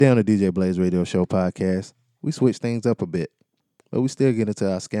Today on the DJ Blaze Radio Show podcast, we switch things up a bit, but we still get into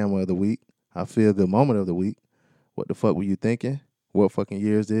our scammer of the week, our feel-good moment of the week, what the fuck were you thinking, what fucking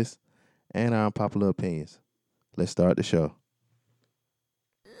year is this, and our unpopular opinions. Let's start the show.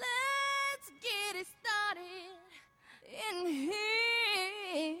 Let's get it started in here.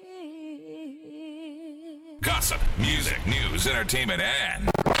 Gossip, music, news, entertainment, and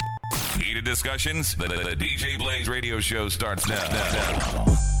heated discussions. The DJ Blaze Radio Show starts now.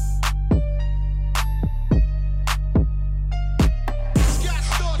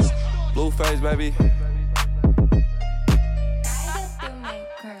 Blueface, baby.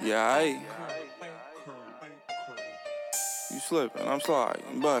 Yeah, aight. You slipping, I'm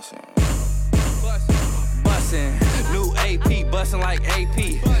sliding, busting. Bustin', new AP, bustin' like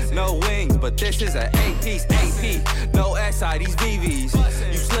AP. No wings, but this is an AP, AP. No SI, these VVs.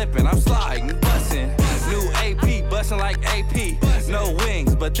 You slipping, I'm sliding, bustin'. New AP, bustin' like AP. No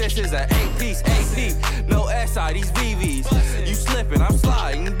wings, but this is an AP, AP. No SI, these VVs. You slipping, I'm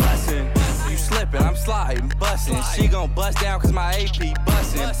sliding, bustin'. You slipping, I'm sliding, bustin'. She gon' bust down cause my AP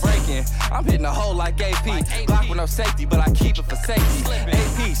bustin', breaking. I'm hitting a hole like AP. Block with no safety, but I keep it for safety.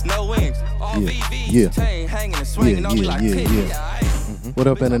 APs, no wings, all VVs. Chain hanging and swinging on me like titty. What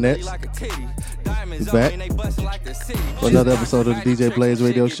up, internet? He's back for another episode of the DJ Blaze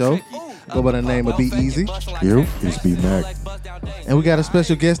Radio Show. Go by the name of Be Easy. Yo, it's B Mac. And we got a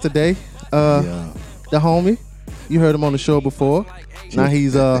special guest today, the homie. You heard him on the show before. Now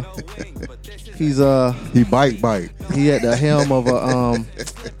he's He bite. he at the helm of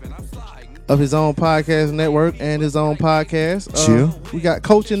his own podcast network and his own podcast. Chill. We got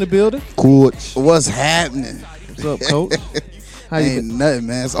Coach in the building. Coach. What's happening? What's up, Coach? How you Ain't nothing,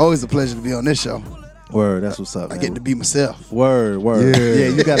 man. It's always a pleasure to be on this show. Word, that's what's up, I man. get to be myself. Word. Yeah.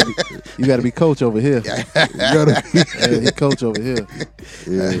 You gotta be Coach over here. Yeah, he Coach over here.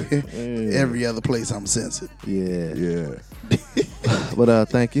 Every other place I'm censored. Yeah. But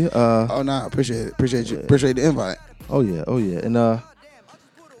thank you. Oh no, appreciate it. Appreciate you. Appreciate the invite. Oh yeah.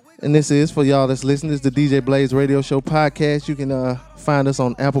 And this is for y'all that's listening. This is the DJ Blaze Radio Show podcast. You can find us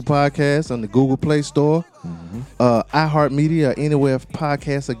on Apple Podcasts, on the Google Play Store, iHeartMedia, or anywhere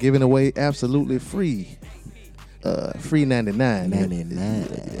podcasts are given away absolutely free. Free 99.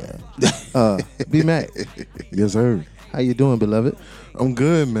 B Mac, Yes, sir. how you doing, beloved? I'm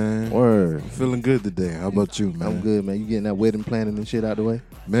good, man. Word. Feeling good today. How about you, man? I'm good, man. You getting that wedding planning and shit out the way?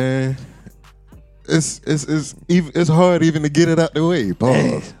 Man, it's hard even to get it out the way.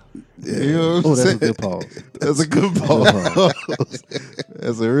 Pause. You know what I'm Oh, that's a saying? good pause. That's a good pause.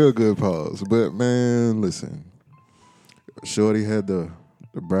 That's a real good pause. But man, listen. Shorty had the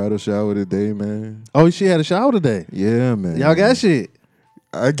bridal shower today, man. Oh, she had a shower today. Yeah, man. Y'all got shit.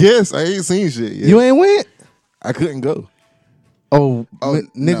 I guess I ain't seen shit yet. You ain't went? I couldn't go. Oh, niggas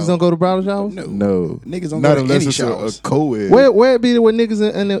no. don't go to bridal showers? No. Niggas don't Not go to unless any it's showers. a co-ed. Where it be where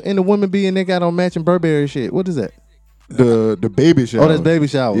niggas and the women be and they got on matching Burberry shit? What is that? The baby shower. Oh, that's baby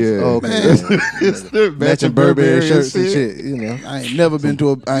showers. Yeah. Oh, okay. It's the Matching Burberry shirts and shit. You know. I ain't never been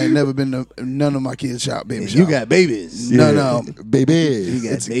to none of my kids' shop baby shower. You got babies. No. Baby. You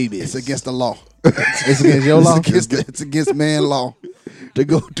got babies. It's against the law. It's against your law. It's against man law to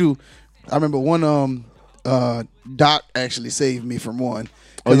go to. I remember one Doc actually saved me from one.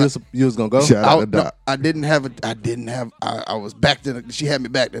 Oh, you was gonna go? Shout out to Doc. I was backed in. She had me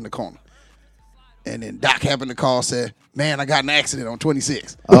backed in the corner, and then Doc happened to call, said, "Man, I got in an accident on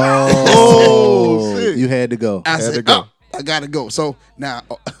 26." Oh, shit. You had to go. I Had said, to go. "Oh, I gotta go." So now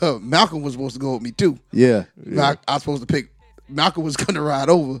Malcolm was supposed to go with me too. Yeah. I was supposed to pick. Malcolm was gonna ride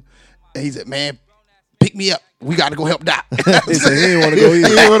over, and he said, "Man, pick me up. We got to go help Doc." He said he didn't want to go either.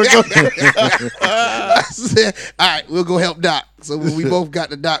 You want to go? I said, "All right, we'll go help Doc." So when we both got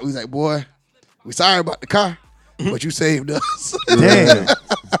to Doc, we was like, "Boy, we sorry about the car, but you saved us." Damn.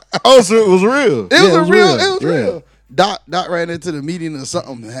 Oh, so it was real. It was real. It was Yeah. real. Doc ran into the median or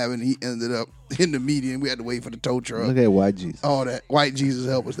something, he ended up in the median. We had to wait for the tow truck. Look at White Jesus. All that. White Jesus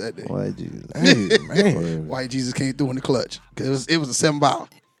helped us that day. White Jesus. Hey, man. White Jesus came through in the clutch because it was a 7 hour.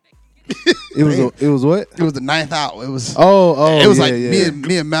 It was what? It was the 9th hour. It was. Oh, It was yeah, like yeah.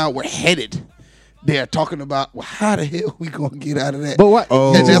 me and Mal were headed there talking about, well, how the hell we gonna get out of that? But what?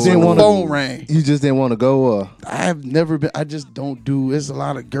 Oh. And that's when the wanna, phone rang. You just didn't want to go. I've never been. I just don't do. There's a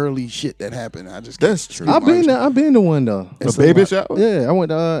lot of girly shit that happened. I just. That's true. I've been there. I've been to one though. A baby shower? Yeah, I went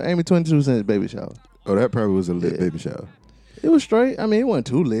to Amy 22 Cents baby shower. Oh, that probably was a lit Yeah. baby shower. It was straight. I mean, it wasn't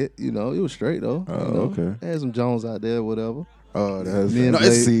too lit. You know, it was straight though. Oh, you know? okay. They had some Jones out there, whatever. Oh, that's Me and No, Blade-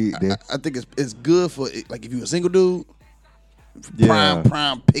 it's, see, I think it's good for like if you a single dude, Yeah.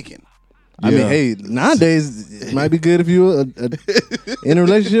 prime picking. I mean, hey, nowadays it might be good if you're in a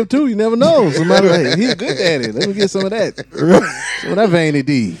relationship too. You never know. Somebody, hey, he's good at it. Let me get some of that. Some of that veiny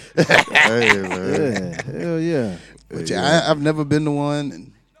D. Hey, man. Yeah, hell yeah. But yeah, I've never been to one,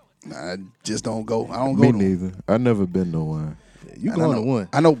 and I just don't go. I don't go. Me to neither. I never been to one. You And going to one?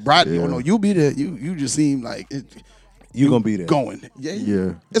 I know, Brad. You Yeah. know, you'll be there. You just seem like You gonna be there? going. Yeah,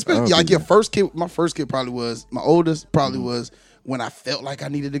 Yeah. Especially I'll like be your there. first kid. My first kid probably was my oldest. Probably was when I felt like I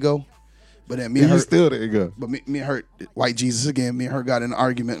needed to go. But then me and You her. still didn't go. But me and her, White Jesus again. Me and her got in an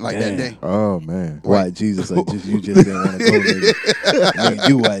argument like that day. Oh man. White Jesus, like you just didn't want to go. Nigga.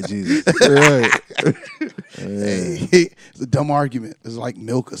 You white Jesus. Right. Hey, it's a dumb argument. It's like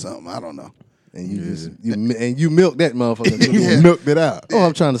milk or something. I don't know. And you just you milk that motherfucker. You milked it out. Oh,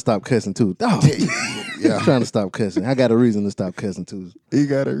 I'm trying to stop cussing too. Oh, Yeah. I'm trying to stop cussing. I got a reason to stop cussing too. You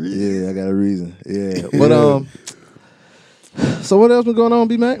got a reason. Yeah, I got a reason. Yeah, but so what else been going on,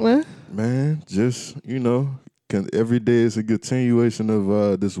 B-Mac, man? Man, just every day is a continuation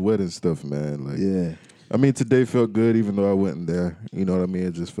of this wedding stuff, man. Like, Yeah. I mean, today felt good, even though I wasn't there. You know what I mean?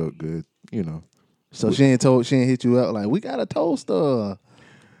 It just felt good. You know. So she ain't hit you up like we got a toaster.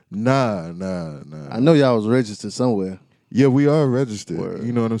 Nah. I know y'all was registered somewhere. Yeah, we are registered. Word.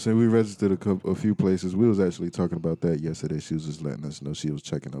 You know what I'm saying? We registered a few places. We was actually talking about that yesterday. She was just letting us know she was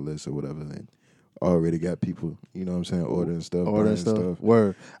checking the list or whatever, and already got people. You know what I'm saying? Ordering stuff, Ordering buying stuff.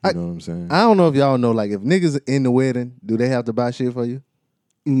 Word. You know what I'm saying? I don't know if y'all know, like if niggas in the wedding, do they have to buy shit for you?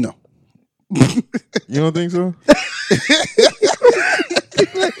 No. You don't think so?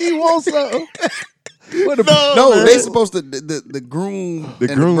 He wants something. No, they supposed to the groom and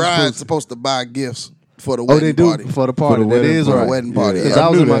the groom's bride supposed to buy gifts for the Oh, they wedding do party. for the party. For the That wedding is party. right. Wedding party. Yeah. Because I I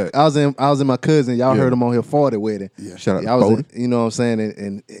was knew in my, that. I was in my cousin. Y'all Yeah. heard him on here 40 wedding. Yeah. Shout out I to was, Forty. you know what I'm saying,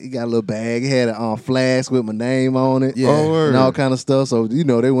 and he got a little bag. He had a flask with my name on it, Yeah. Oh, word. and all kind of stuff. So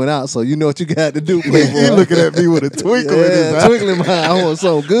they went out. So you know what you got to do. He Playboy. looking at me with a twinkle in his Yeah, eye. twinkling my eye. I want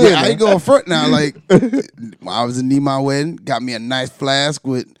so good. Yeah, I man. ain't going front now. Like when I was in Nehemiah wedding, got me a nice flask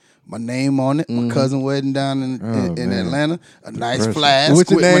with my name on it. My cousin wedding down in man. Atlanta, a nice Impressive. flask.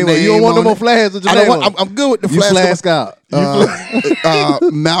 What's your with name? my name You don't want no on more it. flasks with your I don't name want. on. I'm good with the You flask. flask out.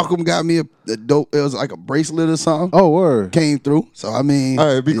 Malcolm got me a dope. It was like a bracelet or something. Oh, word. Came through. So I mean,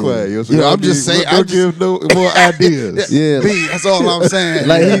 All right, be quiet. Yo. So You know, y'all I'm just be- saying- Don't I'm just- give no more ideas. Yeah. B, that's all I'm saying.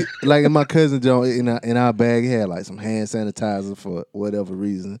 Like in my cousin Joe, in our bag, he had like some hand sanitizer for whatever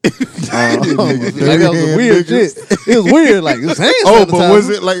reason. Like that was some weird shit. It was weird. Like it was hand Oh, sanitizer. but was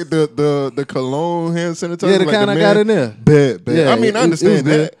it like the cologne hand sanitizer? Yeah, the like kind I got in there. Bad. Yeah, I mean, I it was understand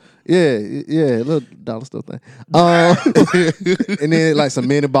good. that. Yeah, a little dollar store thing. And then like some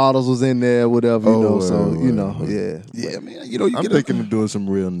mini bottles was in there, whatever, you Oh, know. So word, you know, word. yeah. yeah, man. You know, you I'm get thinking of doing some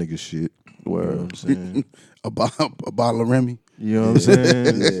real nigga shit. You know what I'm saying? a bottle of Remy. You know what I'm saying?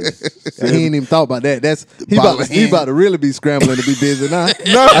 And he ain't even thought about that. That's he Bottle of he hand. about to really be scrambling to be busy now. I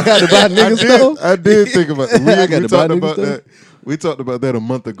got to buy niggas stuff. I did think about it. I got We to buy talked niggas about stuff. that. We talked about that a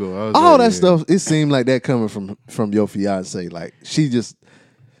month ago. I was All like, that yeah. stuff, it seemed like that coming from your fiance. Like she just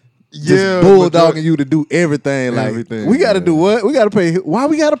Yeah, bulldogging you to do everything. Like Everything, we got to yeah. do what? We got to pay. Why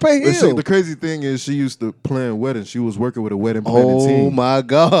we got to pay But see, him? the crazy thing is, she used to plan weddings. She was working with a wedding planning Oh team. my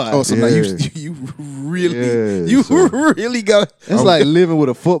god! Oh, so now Yeah. you really Yeah, so- really got. It's like living with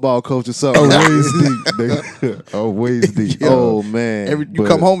a football coach or something. Waist deep, nigga. Waist deep. Oh man! You But-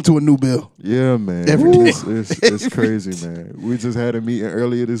 come home to a new bill. Yeah, man. Every day. It's crazy, man. We just had a meeting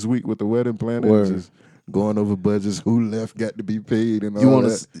earlier this week with the wedding planner. Word. Just going over budgets, who left got to be paid, and all you want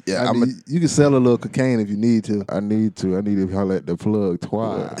that. to? Yeah, I mean, you can sell a little cocaine if you need to. I need to holler at the plug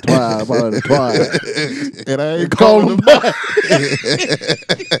twice. Twice, about it twice. And I ain't Call calling him him back.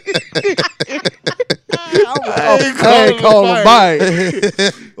 I ain't call him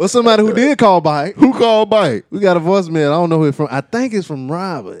Bite. Well, somebody who did call Bite. Who called Bite? We got a voicemail. I don't know who it's from. I think it's from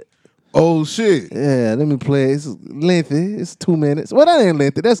Robert. Oh, shit. Yeah, let me play. It's lengthy. It's 2 minutes. Well, that ain't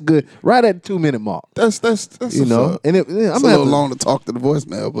lengthy. That's good. Right at the 2 minute mark. That's You what's know, up. and I'm It's a gonna little have to, long to talk to the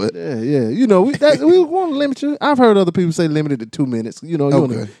voicemail, but Yeah. You know, we want to limit you. I've heard other people say limited to 2 minutes. You know, you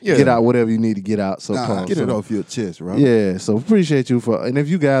want to Okay. Yeah. get out whatever you need to get out. So pause. Get it So, off your chest, right? Yeah. So appreciate you for. And if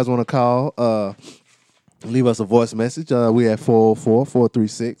you guys want to call, leave us a voice message. We at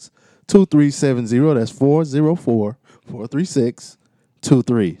 404-436-2370. That's 404-436-2370.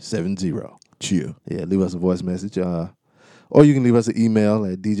 Chill. Yeah, leave us a voice message. Or you can leave us an email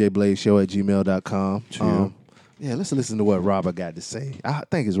at djbladeshow@gmail.com. Chill. Yeah, let's listen to what Robert got to say. I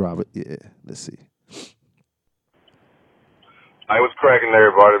think it's Robert. Yeah, let's see. Hey, what's cracking,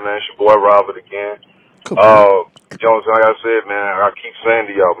 everybody, man? It's your boy Robert again. Come on. Jones, like I said, man, I keep saying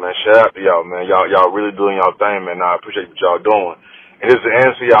to y'all, man, shout out to y'all, man. Y'all really doing y'all thing, man. I appreciate what y'all doing. And just to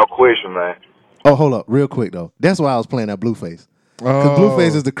answer y'all question, man. Oh, hold up, real quick though. That's why I was playing that Blueface. Because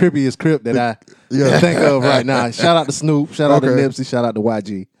Blueface is the crippiest Crip that I think of right now. Shout out to Snoop. Shout out to Nipsey. Shout out to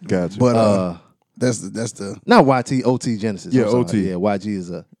YG. Gotcha. But that's the Not YT, OT Genesis. Yeah, I'm sorry. OT. Yeah, YG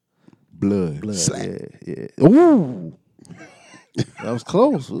is a blood. Slap. Yeah. Ooh. That was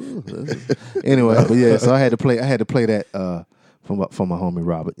close. Ooh. Anyway, but yeah, so I had to play that from my homie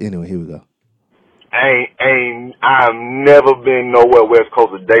Robert. Anyway, here we go. I've never been nowhere West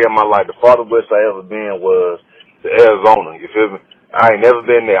Coast a day in my life. The farthest west I ever been was to Arizona. You feel me? I ain't never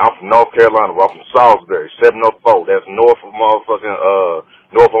been there. I'm from North Carolina. I'm from Salisbury, 704. That's north of motherfucking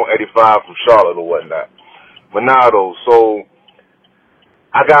north on 85 from Charlotte or whatnot. But now though, so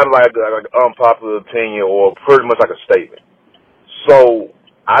I got like an unpopular opinion or pretty much like a statement. So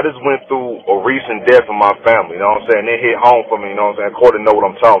I just went through a recent death in my family. You know what I'm saying? It hit home for me. You know what I'm saying? According to know what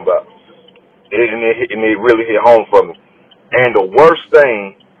I'm talking about. It really hit home for me. And the worst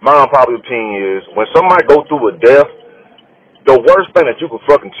thing, my unpopular opinion is, when somebody go through a death, the worst thing that you can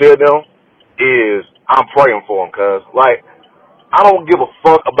fucking tell them is, I'm praying for them, cuz. Like, I don't give a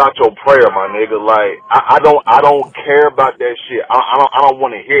fuck about your prayer, my nigga. Like, I don't care about that shit. I don't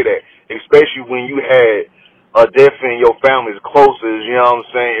want to hear that. Especially when you had a death in your family as close as, you know what I'm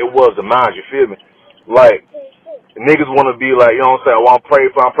saying, it was to mine, you feel me? Like, niggas want to be like, you know what I'm saying, well, I'm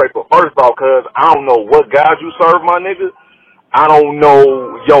praying for. First off, cuz I don't know what God you serve, my nigga. I don't know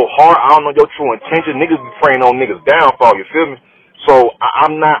your heart. I don't know your true intention. Niggas be praying on niggas' downfall, you feel me? So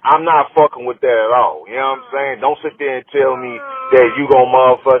I'm not fucking with that at all. You know what I'm saying? Don't sit there and tell me that you gon'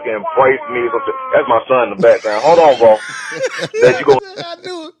 motherfucking pray for me or something. That's my son in the background. Hold on, bro. That you gon' I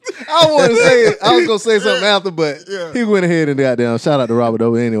knew it. I want to say it. I was gonna say something after, but he went ahead and goddamn. Shout out to Robert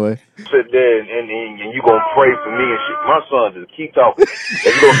though. Anyway, sit there and you gonna pray for me and shit. My son just keep talking.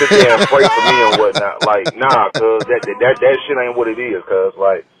 And you gonna sit there and pray for me and whatnot. Like, nah, cuz that shit ain't what it is, cuz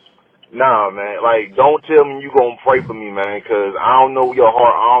like, nah, man. Like, don't tell me you gonna pray for me, man, cuz I don't know your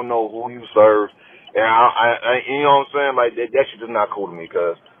heart. I don't know who you serve. And I you know what I'm saying? Like, that shit is not cool to me,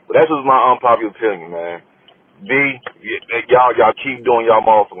 cuz. But that's just my unpopular opinion, man. Y'all keep doing y'all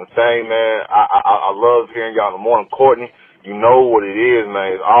motherfucking thing, man. I love hearing y'all in the morning. Courtney, you know what it is,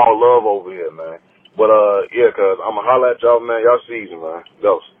 man. It's all love over here, man. But, yeah, cuz I'm going to holler at y'all, man. Y'all season, man.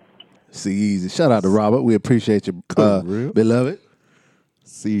 Dose. see easy. Shout out to Robert. We appreciate you, beloved.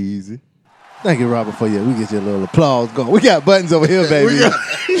 See easy. Thank you, Robert, for you. We get you a little applause going. We got buttons over here, baby.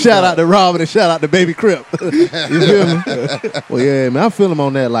 Shout out to Robert and shout out to Baby Crip. You feel me? Well, yeah, man, I feel him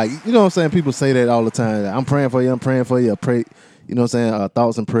on that. Like, you know what I'm saying? People say that all the time. I'm praying for you. I'm praying for you. I pray, you know what I'm saying?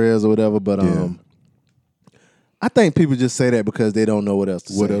 Thoughts and prayers or whatever. But I think people just say that because they don't know what else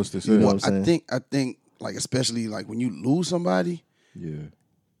to say. What else to say? You know what I'm saying? I think, like, especially like when you lose somebody,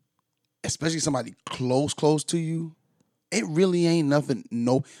 especially somebody close to you, it really ain't nothing.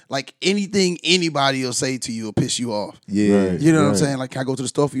 No, like anything anybody will say to you will piss you off. Yeah, Right. You know what I'm saying? Like, can I go to the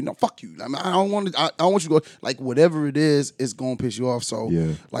store for you? No, fuck you. I mean, I don't want you to go. Like, whatever it is, it's gonna piss you off. So,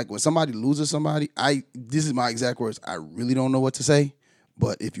 like, when somebody loses somebody, this is my exact words. I really don't know what to say,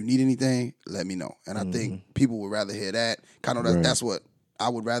 but if you need anything, let me know. And I think people would rather hear that. Kind of that's what I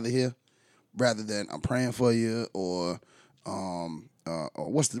would rather hear, rather than I'm praying for you or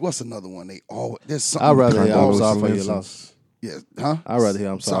what's another one? There's something. I'd rather hear I'm Condolences. sorry for your loss. Yeah, huh? I'd rather hear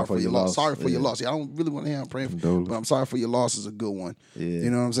I'm sorry for your loss. Sorry for your loss. Yeah, I don't really want to hear I'm praying for you, but I'm sorry for your loss is a good one. Yeah. You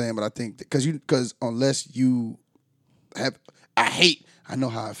know what I'm saying? But I think because unless you have, I know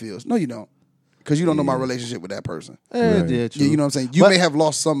how it feels. No, you don't. Because you don't know my relationship with that person. Yeah, Yeah, true. you know what I'm saying? You may have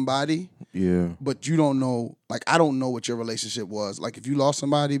lost somebody, Yeah. but you don't know, like, I don't know what your relationship was. Like, if you lost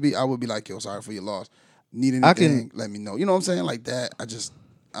somebody, I would be like, yo, sorry for your loss. Need anything, let me know. You know what I'm saying? Like that, I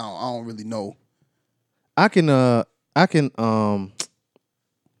don't really know. I can I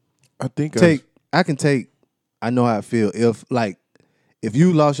think I know how I feel if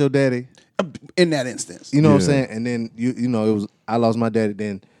you lost your daddy In that instance. you know what I'm saying, and then you know it was I lost my daddy,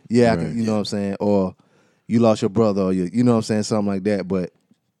 then I can, you know what I'm saying, or you lost your brother or you know what I'm saying, something like that. But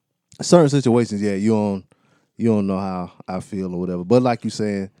certain situations, you don't know how I feel or whatever. But like you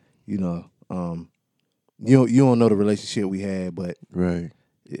saying, you know, you don't know the relationship we had, but right.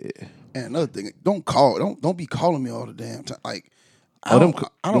 And another thing, don't be calling me all the damn time. Like, I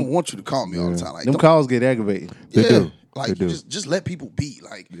don't want you to call me all the time. Like, them calls get aggravating. They do. Like, They do. just let people be.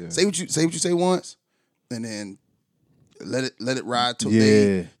 Like, say what you say once, and then let it ride till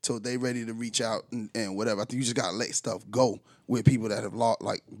they ready to reach out and whatever. I think you just gotta let stuff go with people that have lost,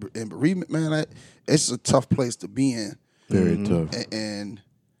 like, in bereavement. Man, it's a tough place to be in. Very tough. And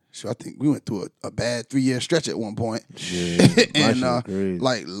I think we went through a bad 3-year stretch at one point. Yeah, and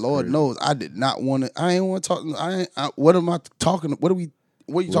like Lord knows, I did not want to. I ain't want to talk. What am I talking? What are you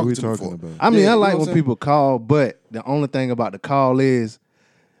talking to me for? about? I mean, Yeah, I you like know what when I'm people call, but the only thing about the call is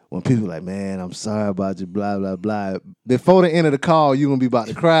when people like, man, I'm sorry about you, blah, blah, blah. Before the end of the call, you going to be about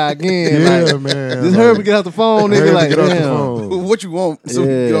to cry again. Yeah, like, man. Just hurry up and get off the phone, nigga. Hurry up Like, and get off the damn. phone. What you want? So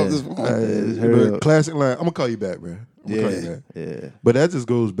Yeah. get off this phone. Just hurry The up. classic line, I'm gonna call you back, bro. I'm gonna call you back. Yeah. But that just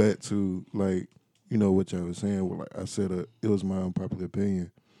goes back to like, you know what y'all was saying. Well, like I said, it was my unpopular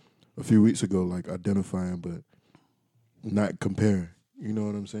opinion a few weeks ago, like identifying but not comparing. You know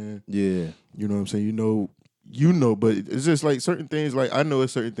what I'm saying? Yeah. You know what I'm saying? You know, but it's just like certain things. Like I know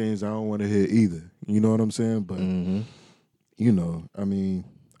it's certain things I don't want to hear either. You know what I'm saying? But you know, I mean,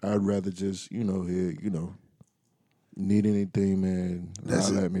 I'd rather just hear need anything, man.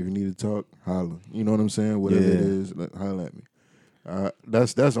 Holler at me. If you need to talk, holler. You know what I'm saying? Whatever it is, holler at me.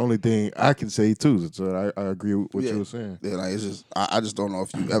 That's the only thing I can say too. So I agree with what you were saying. Yeah, like it's just I just don't know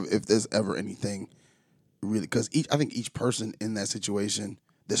if there's ever anything really, because I think each person in that situation,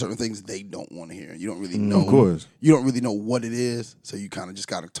 there's certain things they don't want to hear. You don't really know. Of course. You don't really know what it is, so you kind of just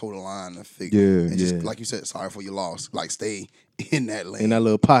got to toe the line and figure. Yeah, and just yeah. like you said, sorry for your loss. Like stay in that lane. In that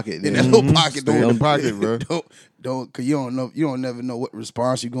little pocket. In yeah. that little pocket. Stay in the pocket, bro. Don't, cause you don't never know what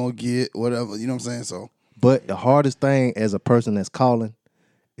response you're gonna get, whatever. You know what I'm saying? So But the hardest thing as a person that's calling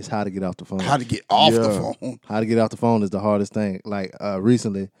is how to get off the phone. how to get off the Yeah. phone? How to get off the phone is the hardest thing. Like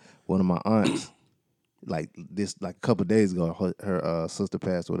recently, one of my aunts, like a couple of days ago, her sister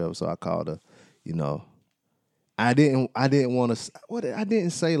passed or whatever. So I called her. You know, I didn't want to. I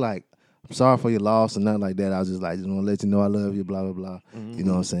didn't say like I'm sorry for your loss or nothing like that. I was just like, just want to let you know I love you, blah blah blah. You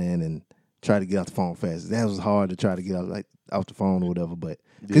know what I'm saying? And try to get off the phone fast. That was hard to try to get off the phone or whatever. But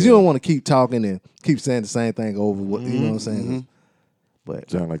because you don't want to keep talking and keep saying the same thing over. You know what I'm saying? But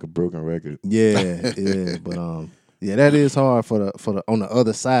Sound like a broken record. yeah, yeah, but yeah, that is hard for the on the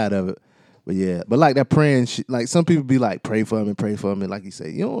other side of it. But yeah, but like that praying, like some people be like, pray for me, like you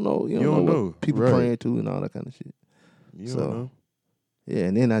say, you don't know what people right. praying to and all that kind of shit. You So, don't know. Yeah,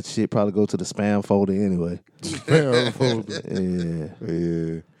 and then that shit probably go to the spam folder anyway. Yeah.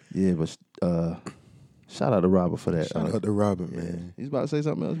 Yeah, but shout out to Robert for that. Shout out to Robert, man. He's about to say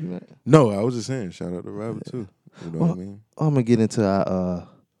something else, you man. No, I was just saying, shout out to Robert too. You know what I mean? I'm gonna get into our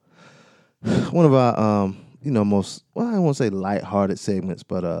one of our most, well, I don't want to say lighthearted segments,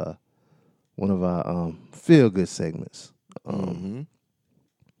 but one of our feel good segments. And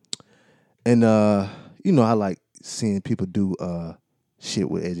I like seeing people do shit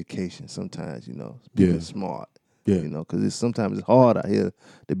with education sometimes, being smart. Yeah. Because sometimes it's hard out here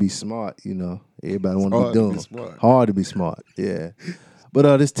to be smart, Everybody want to be hard to dumb. be smart. Hard to be smart, yeah.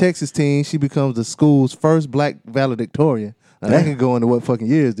 But this Texas teen, she becomes the school's first black valedictorian. Now, that can go into what fucking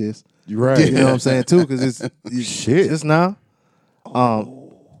year is this? You're right. You know what I'm saying, too? Because it's Shit. just now.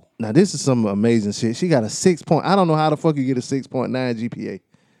 Now, this is some amazing shit. She got a 6 point. I don't know how the fuck you get a 6.9 GPA.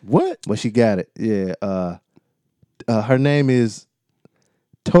 What? But she got it. Yeah. Her name is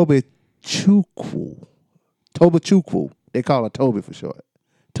Toby Chukwu. They call her Toby for short.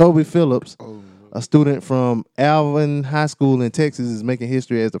 Toby Phillips, a student from Alvin High School in Texas, is making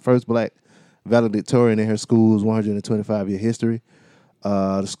history as the first black valedictorian in her school's 125-year history.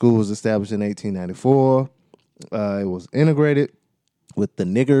 The school was established in 1894. It was integrated with the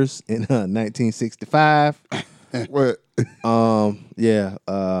niggers in 1965. What?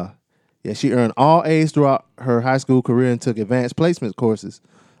 She earned all A's throughout her high school career and took advanced placement courses.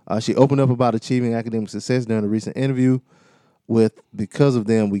 She opened up about achieving academic success during a recent interview with Because of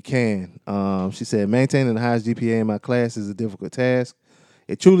Them We Can. She said, maintaining the highest GPA in my class is a difficult task.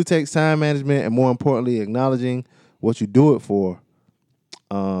 It truly takes time management and, more importantly, acknowledging what you do it for.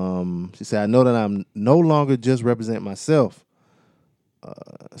 She said, I know that I'm no longer just represent myself.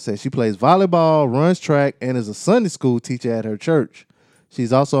 Said she plays volleyball, runs track, and is a Sunday school teacher at her church.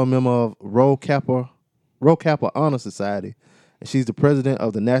 She's also a member of Rho Kappa Honor Society, and she's the president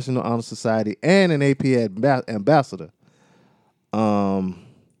of the National Honor Society and an AP ambassador.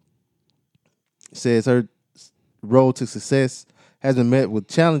 Says her road to success has been met with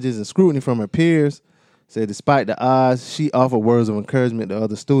challenges and scrutiny from her peers. Said despite the odds, she offered words of encouragement to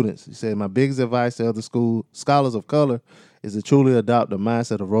other students. She said, my biggest advice to other scholars of color is to truly adopt the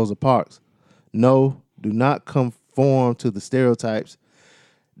mindset of Rosa Parks. No, do not conform to the stereotypes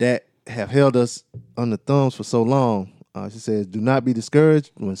that have held us on the thumbs for so long. She says, do not be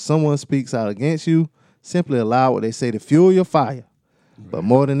discouraged when someone speaks out against you. Simply allow what they say to fuel your fire. Right. But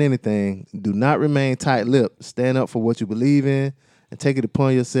more than anything, do not remain tight-lipped. Stand up for what you believe in and take it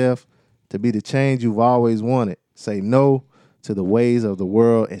upon yourself to be the change you've always wanted. Say no to the ways of the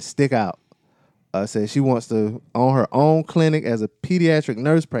world and stick out. Said she wants to own her own clinic as a pediatric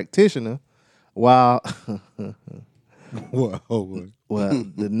nurse practitioner while What? well,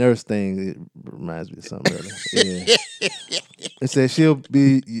 the nurse thing, it reminds me of something earlier. Yeah. It says she'll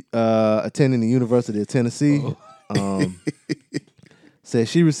be attending the University of Tennessee. Says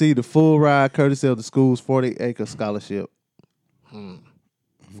she received a full ride courtesy of the school's 40-acre scholarship.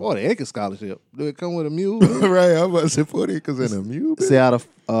 40-acre scholarship? Do it come with a mule? Right, I'm about to say 40 acres in a mule. Say out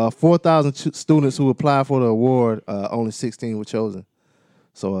of 4,000 students who applied for the award, only 16 were chosen.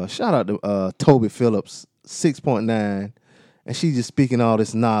 So shout out to Toby Phillips, 6.9. And she just speaking all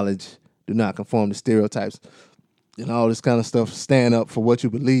this knowledge, do not conform to stereotypes and all this kind of stuff. Stand up for what you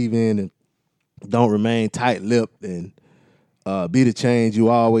believe in and don't remain tight-lipped and be the change you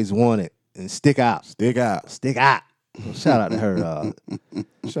always wanted and stick out. Stick out. Stick out. So shout out to her.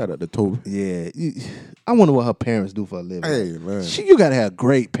 Shout out to Toby. Yeah. I wonder what her parents do for a living. Hey, man. You got to have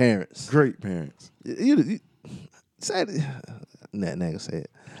great parents. Great parents. You say it. Nah, I ain't gonna say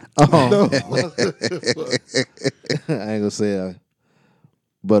it. No. I ain't gonna say it.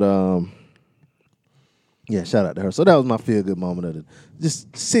 But yeah, shout out to her. So that was my feel good moment of it.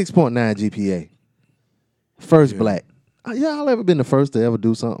 Just 6.9 GPA. First black. Y'all ever been the first to ever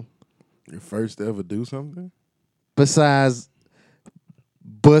do something? Your first to ever do something? Besides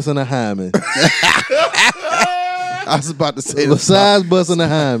busting a hymen. I was about to say Besides busting a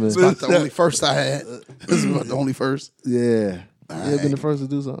hymen. It's about the only first I had. This is about the only first. Yeah. You ever been the first to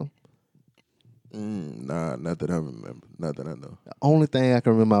do something? Nah, not that I remember. Not that I know. The only thing I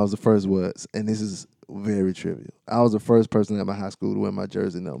can remember I was the first was, and this is very trivial, I was the first person at my high school to wear my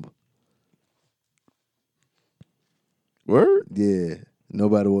jersey number. Word? Yeah.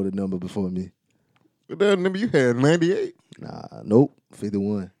 Nobody wore the number before me. What that number you had? 98? Nah, nope.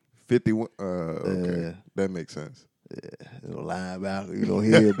 51. 51? Okay. That makes sense. You know, linebacker, you know,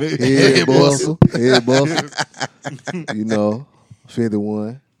 head bustle. You know,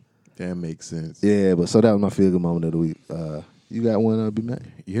 51. That makes sense. Yeah, but so that was my feel good moment of the week. You got one, B Mac?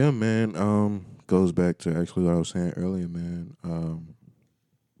 Yeah, man. Goes back to actually what I was saying earlier, man.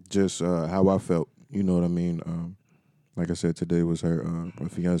 Just how I felt. You know what I mean? Like I said, today was her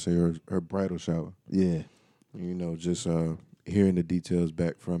fiance, her bridal shower. Yeah. You know, just hearing the details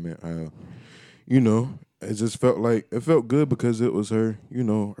back from it. You know, it just felt good because it was her, you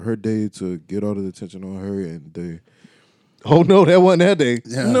know, her day to get all the attention on her and they. Oh no, that wasn't that day.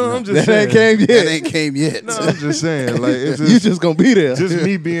 Yeah, no, I'm just saying. That ain't came yet. That ain't came yet. No, I'm just saying. Like it's just, You just gonna be there. just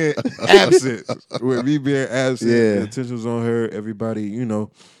me being absent. With me being absent, Yeah. the attention was on her. Everybody, you know,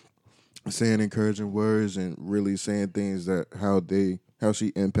 saying encouraging words and really saying things that how she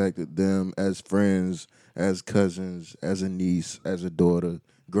impacted them as friends, as cousins, as a niece, as a daughter,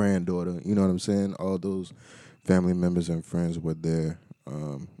 granddaughter. You know what I'm saying? All those family members and friends were there,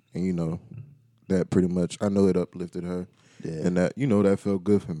 and you know that pretty much. I know it uplifted her. Yeah. And that, you know, that felt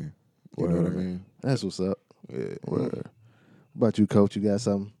good for me. You know what I mean? That's what's up. Yeah. Word. What about you, Coach? You got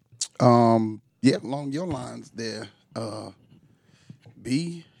something? Yeah, along your lines there.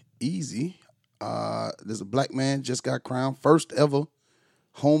 Be easy. There's a black man just got crowned first ever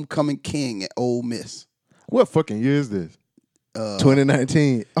homecoming king at Ole Miss. What fucking year is this?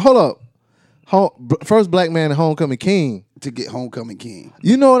 2019. Hold up. First black man, homecoming king. To get homecoming king.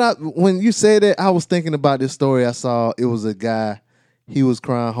 You know what? When you said that, I was thinking about this story I saw. It was a guy. He was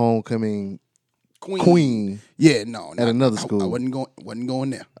crying homecoming queen. Yeah, no. At another school. I wasn't going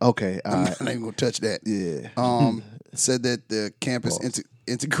there. Okay, all I'm right. not even gonna touch that. Yeah. Said that the campus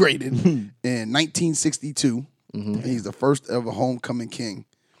integrated in 1962. He's the first ever homecoming king.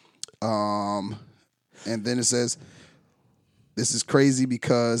 And then it says, this is crazy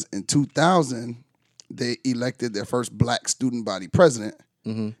because in 2000, they elected their first black student body president.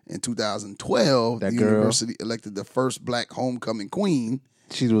 In 2012, That the girl. university elected the first black homecoming queen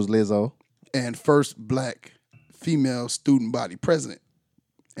She was Lizzo. and first black female student body president.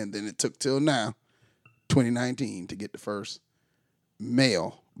 And then it took till now, 2019, to get the first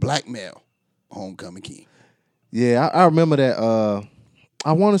black male homecoming king. Yeah, I remember that.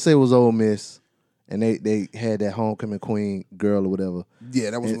 I want to say it was Ole Miss, and they had that homecoming queen girl or whatever.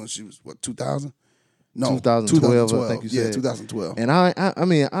 Yeah, that was when she was, 2000? No, 2012, I think you said. Yeah, 2012. And I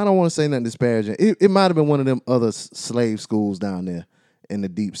mean, I don't want to say nothing disparaging. It might have been one of them other slave schools down there in the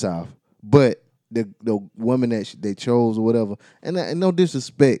deep south, but the woman that they chose or whatever, and no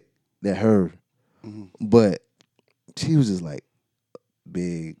disrespect that her, but she was just like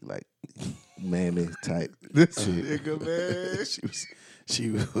big, like mammy type. This shit. nigga, man.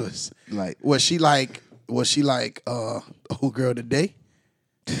 She was Like was she like old girl today?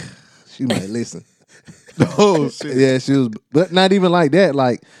 she might listen. Oh shit. Yeah, she was, but not even like that.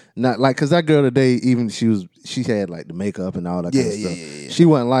 Like not like because that girl today, even she had like the makeup and all that kind of stuff. Yeah. She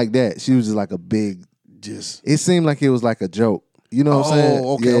wasn't like that. She was just like a big. Just It seemed like it was like a joke. You know what I'm saying?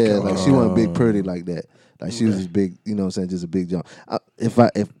 okay, yeah, okay, like okay. she wasn't big pretty like that. Like she was just big. You know what I'm saying? Just a big jump. If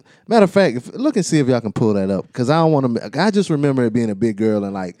matter of fact, look and see if y'all can pull that up because I don't want to. I just remember it being a big girl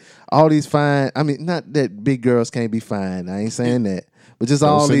and like all these fine. I mean, not that big girls can't be fine. I ain't saying that, but just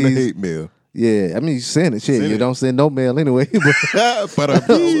all Don't send these. the hate mail. Yeah, I mean, you send it. Shit, Send you it. don't send no mail anyway.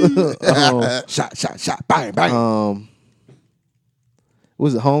 But, Shot, bang, bang.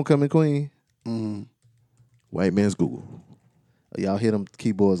 was it Homecoming Queen? White man's Google. Y'all hear them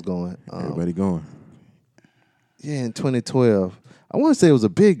keyboards going. Everybody going. Yeah, in 2012. I want to say it was a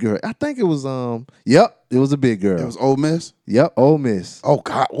big girl. I think it was, yep, it was a big girl. it was Ole Miss. Yep, Ole Miss. Oh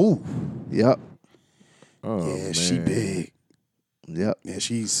God, ooh, Yep, Oh, yeah, man. she big. yep. Yeah,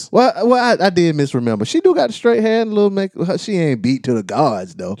 she's. Well, I did misremember. She do got the straight hair and a little makeup. She ain't beat to the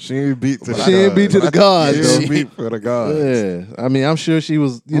gods, though. She ain't beat to the She ain't beat to the gods, She though. ain't beat for the gods. Yeah, I mean, I'm sure she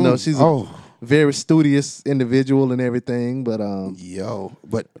was, you know, she's a very studious individual and everything, but Yo,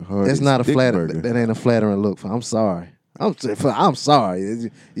 but that's not a Dick flattering. burger. That ain't a flattering look. I'm sorry. I'm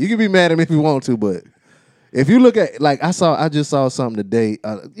sorry. You can be mad at me if you want to, but if you look at like I just saw something today.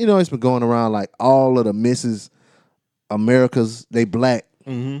 You know, it's been going around like all of the Mrs. Americas. They black.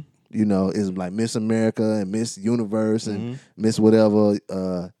 Mm-hmm. You know, it's like Miss America and Miss Universe and Miss whatever.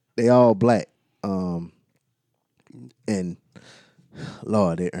 They all black. And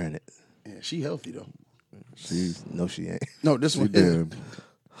Lord, they earn it. yeah, she healthy though. No, she ain't. No, this one. Damn.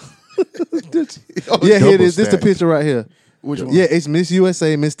 Yeah, here it double is. This the stacked. picture right here. Which one? Yeah, it's Miss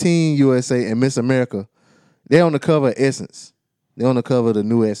USA, Miss Teen USA, and Miss America. They on the cover of Essence. They on the cover of the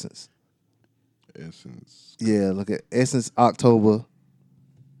new Essence. Essence. Yeah, look at Essence October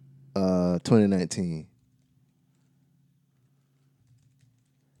 2019.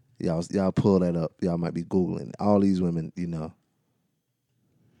 Y'all pull that up. Y'all might be Googling. All these women, you know.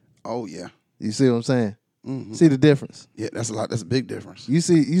 Oh yeah, You see what I'm saying? See the difference? yeah. That's a lot. That's a big difference. You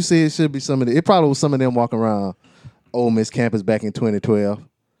see it should be some of the, it probably was some of them walking around Ole Miss campus back in 2012.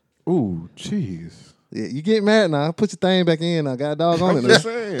 Ooh, jeez. Yeah, you get mad now. Put your thing back in. I got a dog on I'm it. just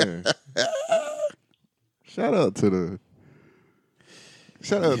saying. Shout out to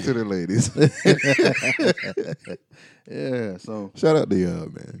the ladies. Yeah, so Shout out to y'all,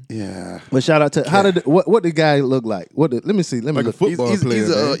 man. Yeah, but shout out to what the guy look like? Let me see. Let me Like a look. football player,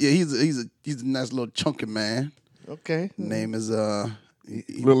 man. he's a nice little chunky man. Okay. Name is Look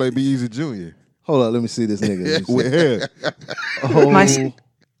like Be Easy Jr. Hold on, let me see this nigga. Let me see. with hair.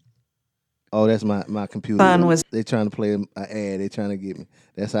 Oh, that's my computer. Son was- They trying to play an ad. They trying to get me.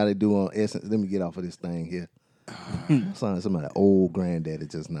 That's how they do on Essence. Let me get off of this thing here. Sounded somebody old granddaddy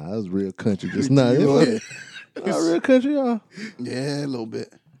just now. That was real country just now. Yeah. Real country, y'all. Yeah, a little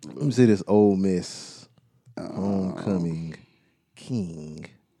bit. Let me see this Ole Miss Homecoming King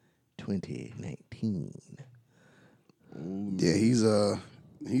 2019. Yeah, he's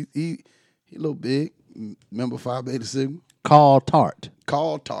he a little big. Member Phi Beta Sigma. Carl Tart.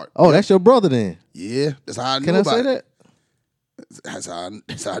 Carl Tart. Oh, that's your brother then. Yeah, that's how I knew Can I about say it. that? That's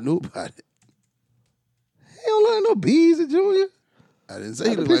how I knew about it. He don't look like no Beezy Jr. I didn't say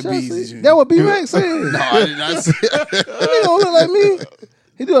he looked like Beezy. That what B-Mac said. No, I did not say He don't look like me.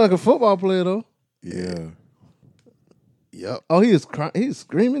 He do like a football player though. Yeah. Yep. Oh, he was crying. He was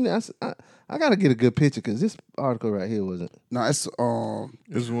screaming. I gotta get a good picture because this article right here wasn't. No, it's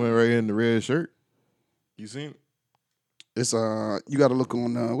This one right here in the red shirt. You seen it? it's you gotta look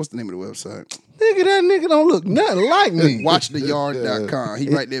on what's the name of the website? Nigga, that nigga don't look nothing like me. WatchTheYard.com. He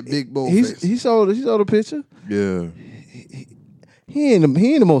right there, big bold He's, face. he showed a picture. Yeah. He ain't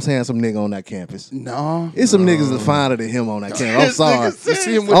the most handsome nigga on that campus. No. It's some niggas that's finer than him on that campus. I'm sorry. You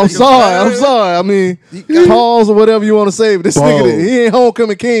see him with I'm the- sorry. I mean, pause or whatever you want to say, but this nigga, Balls. he ain't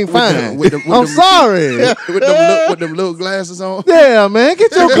homecoming king fine. with them- I'm sorry. with them little glasses on. Yeah, man,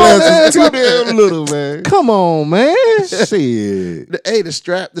 get your Glasses glasses. too damn little, man. Come on, man. Shit. The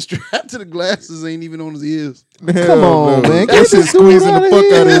strap to the glasses ain't even on his ears. Come on, man. That Get shit this dude squeezing outta the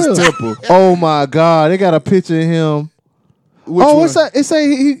fuck out of his here. temple. Oh my God, they got a picture of him. Which Oh, one? it's that? It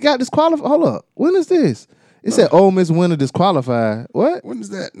say he got disqualified. Hold up, when is this? It said Ole Miss winner disqualified. What? When is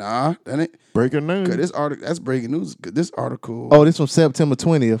that? Nah, that ain't. Breaking news. Cause this article, that's breaking news. 'Cause this article. Oh, this from September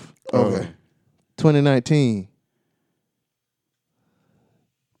 20th, okay. 2019.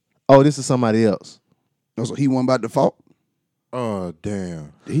 Oh, this is somebody else. Oh, so he won by default. Oh,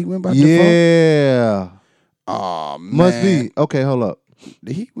 damn. Did he win by default? Yeah, Oh man, must be. Okay, hold up.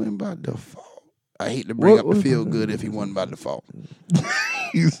 Did he win by default? I hate to bring What- up the feel good if he won by default.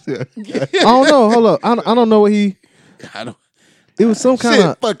 I don't know. Hold up. I don't know what he. I don't. It was some kind Shit,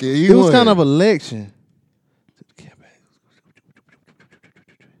 of. fuck it. It was kind of election.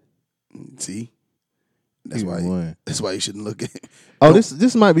 See, that's He why. won. That's why you shouldn't look at. Oh,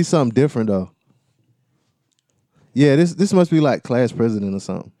 this might be something different though. Yeah, this must be like class president or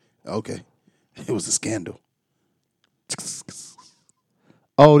something. Okay, it was a scandal.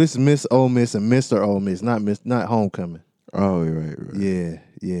 Oh, this is Miss Ole Miss and Mr. Ole Miss, not homecoming. Oh, right. Yeah.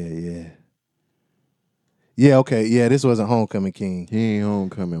 Yeah, okay. Yeah, this wasn't homecoming king. He ain't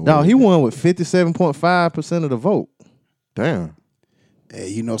homecoming. No, he won with 57.5% of the vote. Damn. Hey,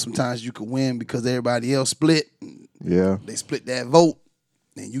 you know, sometimes you can win because everybody else split. Yeah. They split that vote,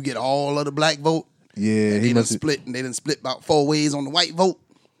 and you get all of the black vote. Yeah, And he they done must. split, and they done split about 4 ways on the white vote.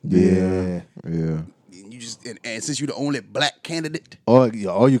 Yeah. Yeah. And you just and since you're the only black candidate, Or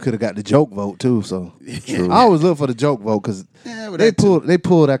you could have got the joke vote too. So True. I always look for the joke vote because Yeah, but they that too.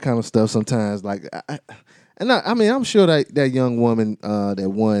 pull that kind of stuff sometimes. Like, I mean, I'm sure that young woman that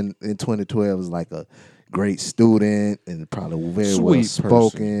won in 2012 is like a great student and probably very Sweet well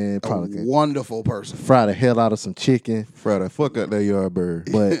spoken. a Probably could wonderful person. fry the hell out of some chicken. Friday, fuck up that yard bird.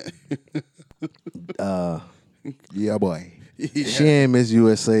 But Yeah, boy. she ain't Miss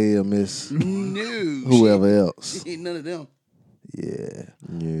USA or Miss No, whoever else. she ain't none of them. Yeah.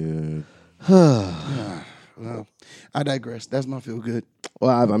 Yeah. Well, I digress. That's my feel good.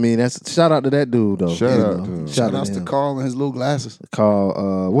 Well, I mean, that's shout out to that dude though. Shout you out know. to him. Shout out outs to him. Carl and his little glasses.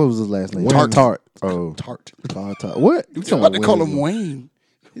 Carl, what was his last name? Winslow. Tart. Oh. Tart. Carl Tart. What? You I'm about to call him Winslow? Wayne.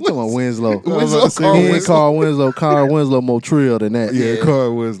 You talking about Winslow? Winslow, Carl He ain't Winslow. Carl Winslow. Carl Winslow more trill than that. Yeah,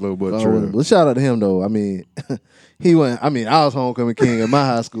 Carl Winslow, but Carl true. Winslow. But shout out to him though. I mean, he went. I mean, I was homecoming king at my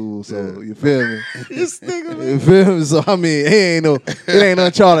high school, so you feel me? You feel me? So I mean, it ain't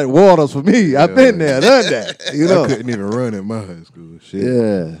uncharted waters for me. I've been there, done that. You I know? couldn't even run in my high school. Shit.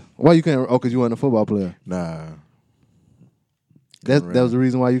 Yeah. Why you can't? Oh, because you weren't a football player. Nah. That was the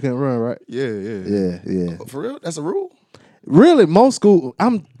reason why you couldn't run, right? Yeah. Yeah. For real? That's a rule? Really, most school,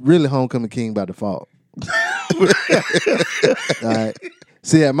 I'm really homecoming king by default. All right.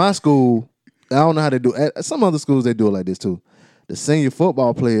 See, at my school, I don't know how they do. At some other schools, they do it like this too. The senior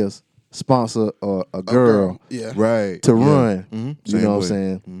football players sponsor a girl Yeah. Right. to Yeah. run. Mhm. You Same know what I'm way.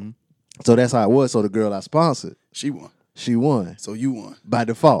 saying? So that's how it was. So the girl I sponsored, She won. she won So you won. by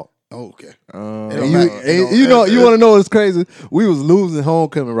default. Oh, okay. It And don't you, matter. and you know, you want to know what's crazy? We was losing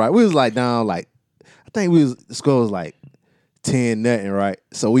homecoming, right? We was like down, like I think the score was like 10-0, right?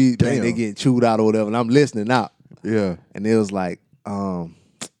 So they getting chewed out or whatever, and I'm listening out, Yeah. and it was like,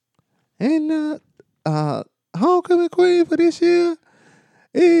 homecoming queen for this year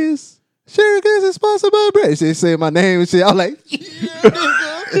is Sherry Gibson, sponsored by Brett. She said my name and shit. I was like, yeah,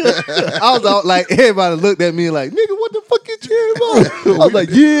 nigga. I was all, like, everybody looked at me like, nigga, what the fuck you cheering about? I was like,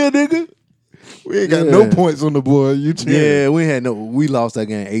 yeah, nigga. We ain't got Yeah. no points on the board. You Yeah, we lost that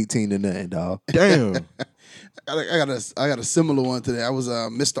game 18-0, dog. Damn. I got a similar one today. I was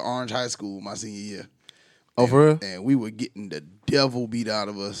Mr. Orange High School my senior year. Oh, for real? And we were getting the devil beat out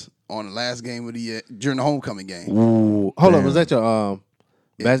of us on the last game of the year during the homecoming game. Ooh. Hold on, was that your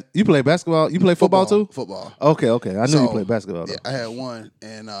you play basketball? You play football too? Football. Okay. I knew you So, played basketball though. Yeah, I had one,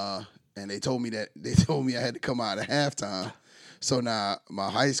 and they told me I had to come out at halftime. So now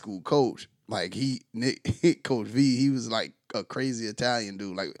my high school coach, like Coach V, he was like a crazy Italian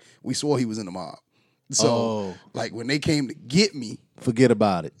dude. Like we swore he was in the mob. So like when they came to get me, Forget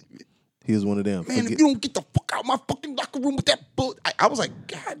about it. He was one of them. man, if you don't get the fuck out of my fucking locker room with that book, I was like,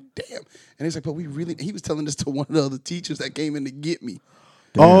 God damn. And he's like, but he was telling this to one of the other teachers that came in to get me.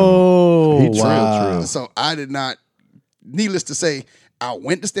 Oh, He trailed wow. trail. So I did not, needless to say, I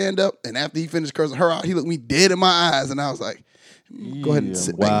went to stand up, and after he finished cursing her out, he looked me dead in my eyes, and I was like, go ahead and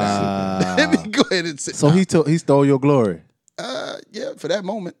sit back down. Let me go ahead and sit So down. he stole your glory. Yeah, for that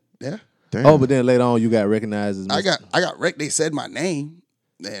moment, yeah. Damn. Oh, but then later on you got recognized as I got they said my name,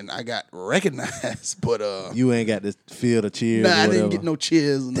 and I got recognized, but you ain't got to feel the cheers. nah, or I didn't whatever. get no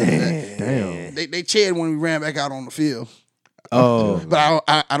cheers and none of that. Damn. They cheered when we ran back out on the field, Oh, but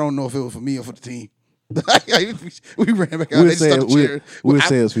I don't know if it was for me or for the team. we ran back out. We'll They say started cheering. we'll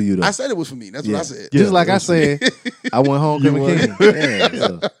say it's for you though. I said it was for me. That's what I said. Just like I said, I went homecoming king.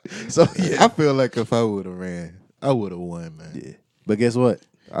 Yeah, So yeah, I feel like if I would have ran, I would have won, man. yeah. But guess what?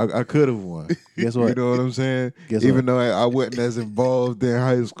 I could have won. Guess what? You know what I'm saying? Guess Even what? though I wasn't as involved in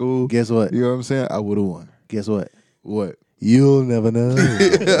high school. Guess what? You know what I'm saying? I would have won. Guess what? What? You'll never know.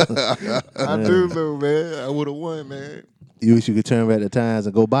 I do know, man. I would have won, man. You wish you could turn back the times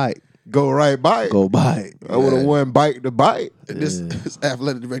and go bite. Go right bite. Go bite. I would have won bite to bite. this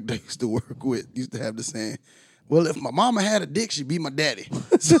athletic director I used to work with used to have the saying, Well, if my mama had a dick, she'd be my daddy.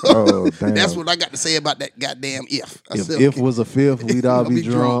 So damn. that's what I got to say about that goddamn if. I said, If was a fifth, we'd all be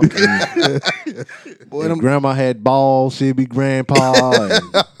drunk. Boy, If grandma had balls, she'd be grandpa.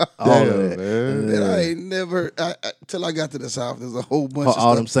 And all of that. man, I ain't never till I got to the South. There's a whole bunch of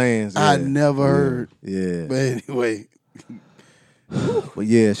All stuff them sayings. I yeah. never heard. Yeah. But anyway, But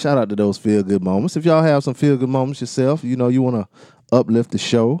yeah, shout out to those feel good moments. If y'all have some feel good moments yourself, you want to uplift the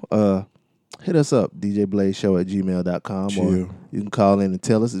show, hit us up, djblazeshow@gmail.com. Or you can call in and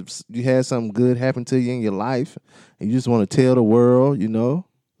tell us if you had something good happen to you in your life and you just want to tell the world,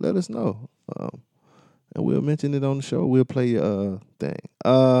 let us know. And we'll mention it on the show. We'll play your thing.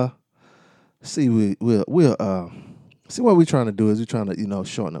 See, we'll see what we're trying to do is we're trying to,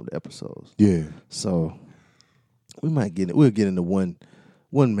 shorten up the episodes. Yeah. So we'll get into one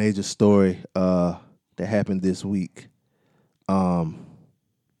major story that happened this week.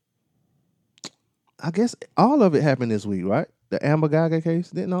 I guess all of it happened this week, right? The Amber Gaga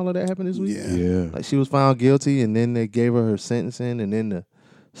case, didn't all of that happen this week? Yeah. Like she was found guilty, and then they gave her sentencing, and then the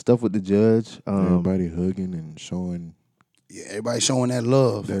stuff with the judge. Everybody hugging and showing everybody showing that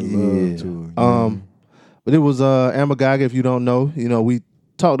love. that love to her. But it was Amber Gaga. If you don't know, we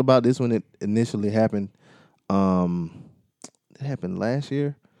talked about this when it initially happened. It happened last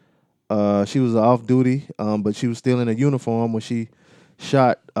year. She was off duty, but she was still in a uniform when she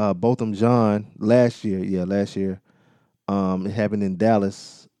shot Botham Jean last year. Yeah, last year. It happened in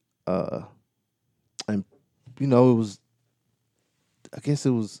Dallas. And, it was, I guess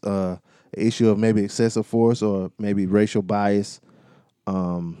it was an issue of maybe excessive force or maybe racial bias.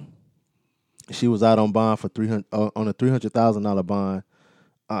 She was out on bond for on a $300,000 bond.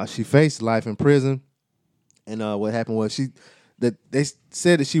 She faced life in prison. And what happened was they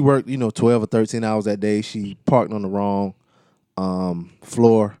said that she worked, 12 or 13 hours that day. She parked on the wrong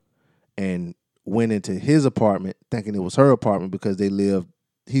floor and went into his apartment thinking it was her apartment because he lived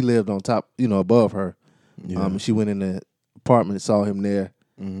on top, above her. Yeah. She went in the apartment, saw him there,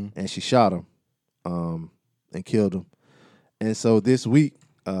 and she shot him and killed him. And so this week,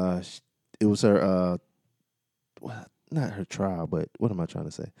 it was her, not her trial, but what am I trying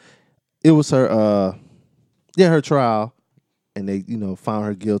to say? It was her, her trial, and they, found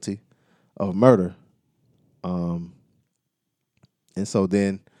her guilty of murder. And so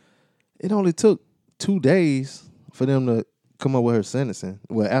then it only took 2 days for them to come up with her sentencing.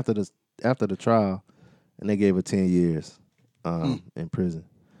 Well, after the trial, and they gave her 10 years in prison.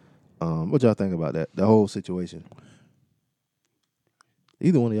 What y'all think about that? The whole situation.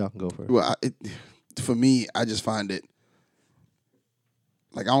 Either one of y'all can go first. Well, for me, I just find it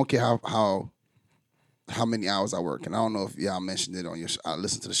like I don't care how many hours I work, and I don't know if y'all mentioned it on your. I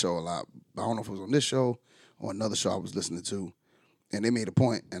listen to the show a lot. I don't know if it was on this show or another show I was listening to, and they made a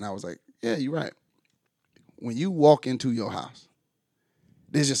point, and I was like, "Yeah, you're right." When you walk into your house,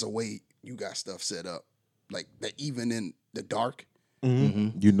 there's just a way you got stuff set up, like that. Even in the dark,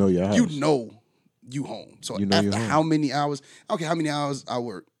 you know your house. you know you home. So You know after you're home. how many hours? Okay, how many hours I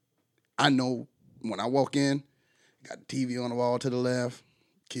work? I know when I walk in, got the TV on the wall to the left,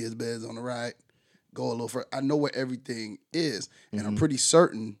 kids' beds on the right. Go a little further. I know where everything is, and I'm pretty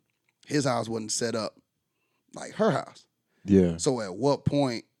certain his house wasn't set up like her house. Yeah. So at what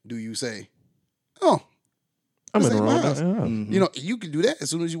point do you say, "Oh, I'm this in the ain't my wrong house"? house. You can do that as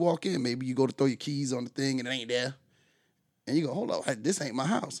soon as you walk in. Maybe you go to throw your keys on the thing and it ain't there, and you go, "Hold up, this ain't my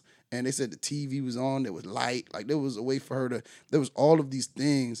house." And they said the TV was on, there was light, like there was a way for her to. There was all of these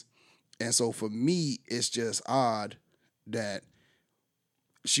things, and so for me, it's just odd that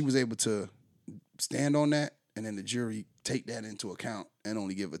she was able to stand on that, and then the jury take that into account and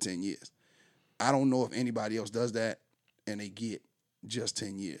only give her 10 years. I don't know if anybody else does that and they get just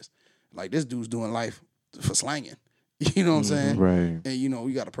 10 years. Like this dude's doing life for slanging. You know what I'm saying? Right. And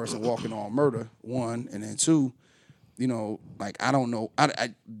you got a person walking on murder, one, and then two, like I don't know.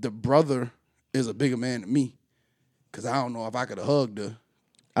 The brother is a bigger man than me because I don't know if I could have hugged her.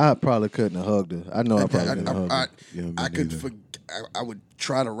 I probably couldn't have hugged her. I know I probably couldn't have hugged her. Yeah, me I could. neither. I would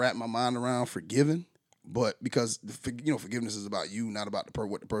try to wrap my mind around forgiving, but because forgiveness is about you, not about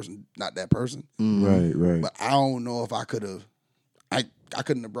what the person, not that person. Right. But I don't know if I could have. I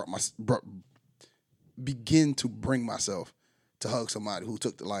couldn't have begin to bring myself to hug somebody who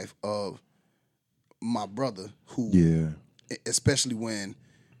took the life of my brother. Who, especially when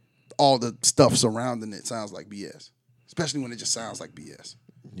all the stuff surrounding it sounds like BS. Especially when it just sounds like BS.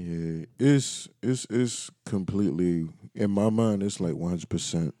 Yeah, it's completely in my mind. It's like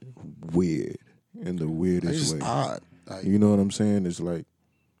 100% weird in the weirdest It's just way. odd. Like, You know what I'm saying? It's like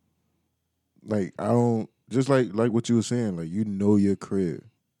I don't just like what you were saying. Like your crib,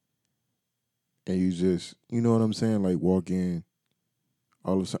 and you just, you know what I'm saying, like walk in,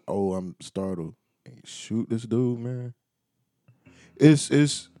 all of a sudden, oh, I'm startled, and you shoot this dude, man.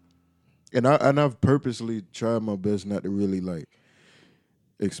 It's, and I've purposely tried my best not to really like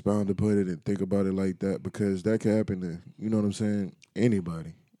expound upon it and think about it like that, because that can happen to, you know what I'm saying,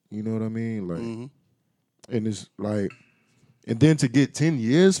 anybody. You know what I mean? Like, and it's like, and then to get 10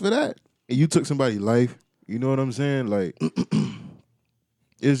 years for that, and you took somebody's life, you know what I'm saying? Like,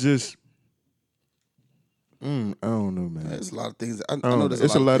 it's just, I don't know, man. There's a lot of things. I I know don't know. there's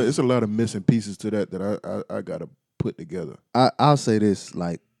It's things. a lot of missing pieces to that I gotta put together. I'll say this,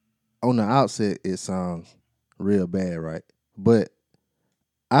 like, on the outset, it sounds real bad, right? But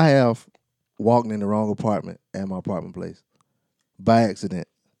I have walked in the wrong apartment at my apartment place by accident.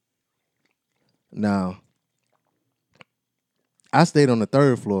 Now, I stayed on the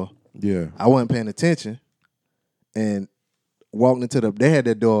 3rd floor. Yeah. I wasn't paying attention and walked into they had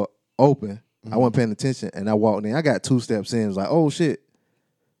that door open. I wasn't paying attention and I walked in. I got 2 steps in. It was like, oh shit.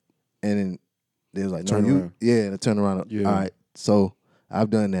 And then they was like, no, Turn you, around. yeah, and I turned around. Yeah. All right. So I've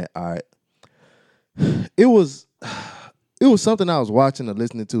done that. All right. It was something I was watching or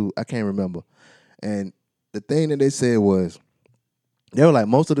listening to. I can't remember. And the thing that they said was, they were like,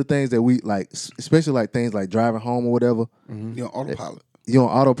 most of the things that we like, especially like things like driving home or whatever, You're on autopilot. you're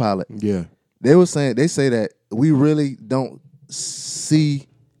on autopilot. Yeah. They say that we really don't see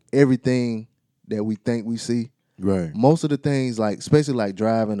everything that we think we see. Right. Most of the things, like especially like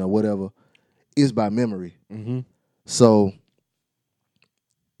driving or whatever, is by memory. So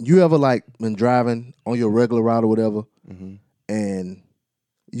you ever like been driving on your regular route or whatever, and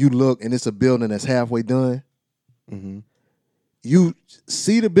you look and it's a building that's halfway done. You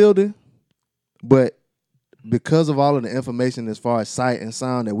see the building, but because of all of the information as far as sight and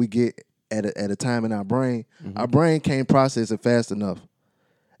sound that we get at a time in our brain can't process it fast enough.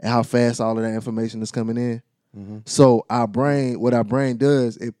 And how fast all of that information is coming in. So what our brain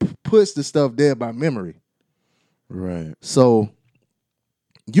does, it puts the stuff there by memory. Right. So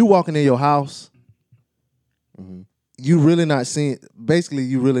you walking in your house, you really not seeing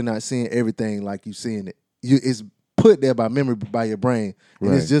everything like you seeing it. It's put there by memory by your brain.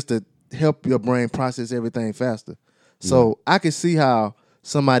 And it's Right. just to help your brain process everything faster. So I could see how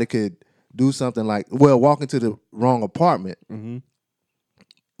somebody could do something like, walk into the wrong apartment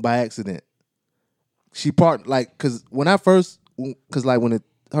by accident. She parked when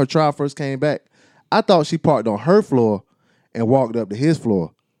her trial first came back, I thought she parked on her floor and walked up to his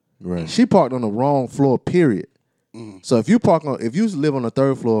floor. Right. She parked on the wrong floor, period. So if you live on the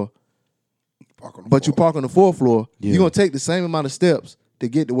 3rd floor, but you park on the 4th floor, Yeah. you're gonna take the same amount of steps to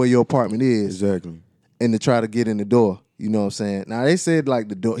get to where your apartment is Exactly. and to try to get in the door. You know what I'm saying? Now they said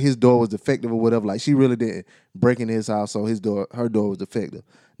like his door was defective or whatever. Like she really didn't break into his house, so her door was defective.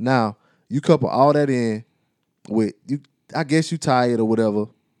 Now you couple all that in with you. I guess you tired or whatever,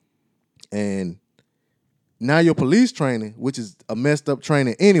 and now your police training, which is a messed up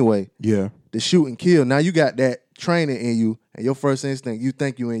training anyway, Yeah. to shoot and kill. Now you got that training in you, and your first instinct, you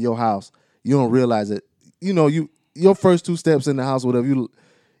think you in your house. You don't realize it. You know, your first 2 steps in the house or whatever,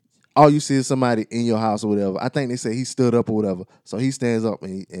 all you see is somebody in your house or whatever. I think they say he stood up or whatever. So he stands up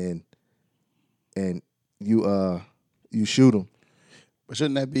and you shoot him. But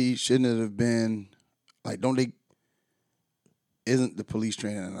shouldn't it have been, like, isn't the police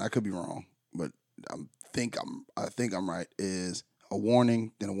training, and I could be wrong, but I think I'm right, is a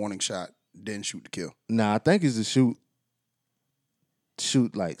warning, then a warning shot, then shoot to kill. Nah, I think it's to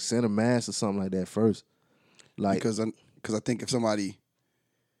shoot like center mass or something like that first. Like, Because I think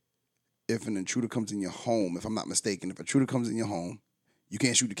if an intruder comes in your home, if I'm not mistaken, if an intruder comes in your home, you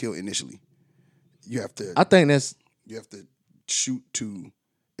can't shoot to kill initially. You have to I think that's shoot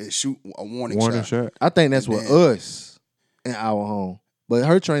a warning shot. I think that's And with then- us in our home. But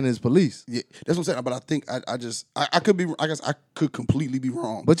her training is police. Yeah, that's what I'm saying. But I think I could be. I guess I could completely be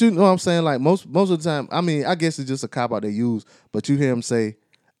wrong. But you know what I'm saying? Like most of the time, I mean, I guess it's just a cop out they use. But you hear him say,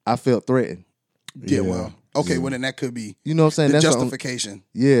 "I felt threatened." yeah, well, okay. Well, then that could be. You know what I'm saying? The That's justification.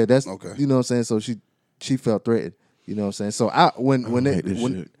 Yeah, that's Okay. You know what I'm saying? So she felt threatened. You know what I'm saying? So when hate this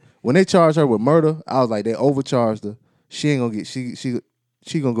shit. they charged her with murder, I was like, they overcharged her. She ain't gonna get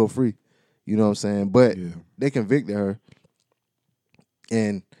she gonna go free. You know what I'm saying? But Yeah. they convicted her,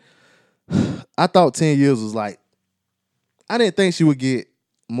 and I thought 10 years was like, I didn't think she would get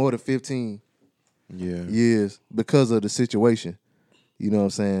more than 15 Yeah. years because of the situation. You know what I'm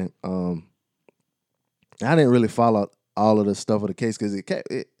saying? I didn't really follow all of the stuff of the case because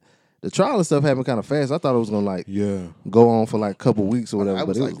the trial and stuff happened kind of fast. I thought it was gonna like Yeah. go on for like a couple weeks or whatever. I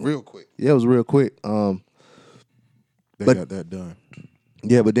was but like real quick. yeah, it was real quick. They But- got that done.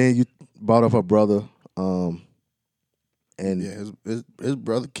 Yeah, but then brought up her brother. And Yeah, his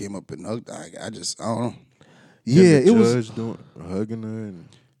brother came up and hugged. I don't know. yeah, And the it was. judge hugging her. And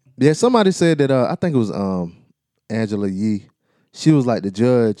Yeah, somebody said that. I think it was Angela Yee. She was like the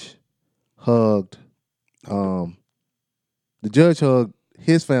judge hugged. The judge hugged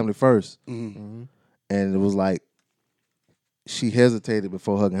his family first, Mm-hmm. and it was like she hesitated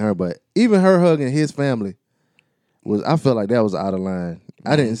before hugging her. But even her hugging his family was. I felt like that was out of line.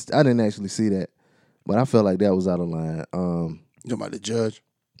 I didn't actually see that, but I felt like that was out of line. You talking about the judge?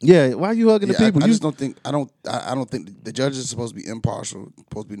 Yeah, why are you hugging the people? I just don't think I don't think the judge is supposed to be impartial.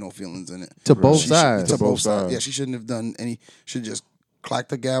 Supposed to be no feelings in it To both She should- sides. To both sides. Yeah, she shouldn't have done any. Should just clack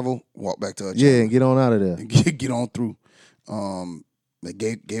the gavel, walk back to her. Yeah, chair, and get on out of there. and get on through. They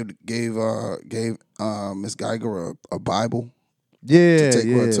gave Miss Geiger a Bible Yeah, to take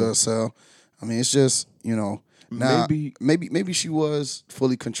her yeah. to her cell. I mean, it's just now maybe she was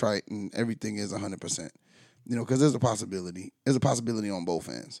fully contrite and everything is 100%. Because there's a possibility. There's a possibility on both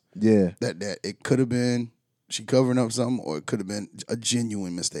ends. Yeah. That it could have been she covering up something, or it could have been a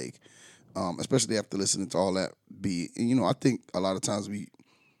genuine mistake. Especially after listening to all that beat. And, I think a lot of times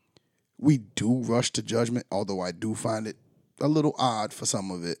we do rush to judgment, although I do find it a little odd for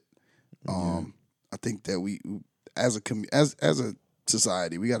some of it. I think that we, as a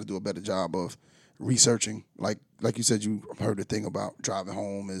society, we got to do a better job of researching. Like you said, you heard the thing about driving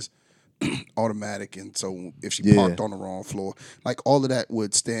home is automatic, and so if she parked on the wrong floor, like all of that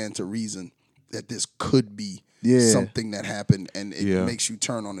would stand to reason that this could be something that happened, and it makes you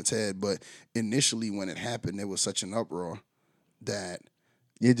turn on its head. But initially, when it happened, there was such an uproar that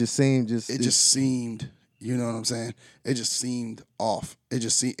it just seemed seemed, you know what I'm saying? It just seemed off. It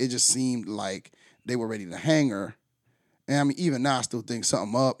just seemed like they were ready to hang her. And I mean, even now, I still think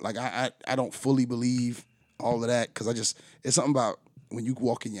something up. Like I don't fully believe all of that, because it's something about when you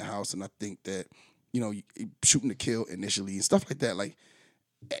walk in your house, and I think that, you shooting to kill initially and stuff like that, like,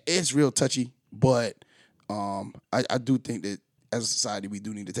 it's real touchy. But I do think that as a society, we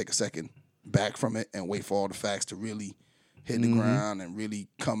do need to take a second back from it and wait for all the facts to really hit the ground and really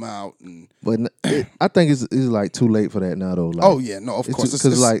come out. But I think it's like too late for that now, though. Like, oh yeah, no, of course,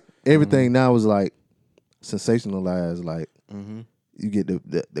 because like everything now is like sensationalized. Like you get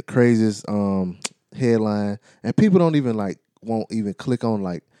the craziest headline, and people don't even won't even click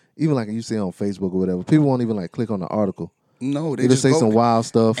on even like you see on Facebook or whatever. People won't even click on the article. No, they just say some wild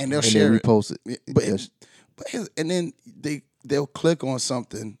stuff and they'll share it. repost it. And then they'll click on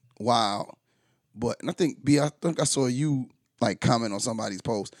something wild. And I think I saw you comment on somebody's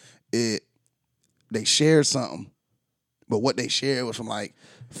post. They shared something, but what they shared was from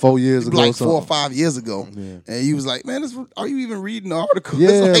 4 years ago, 4 or 5 years ago, and you was like, "Man, are you even reading the article?"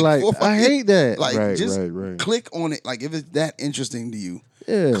 Yeah, it's I hate that. Right. Click on it. If it's that interesting to you,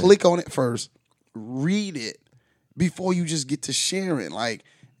 Yeah. click on it first, read it before you just get to sharing.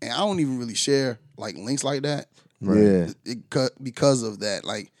 And I don't even really share links like that. Right. Yeah, because of that.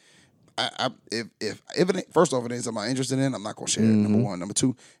 If it ain't, first off, it ain't something I'm interested in, I'm not gonna share it. Number one. Number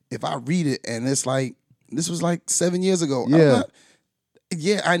two, if I read it and it's this was 7 years ago. Yeah.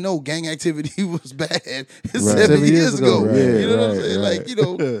 I know gang activity was bad 7 years ago. Right. You know what I'm Right,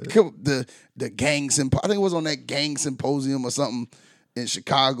 saying? The gang I think it was on that gang symposium or something in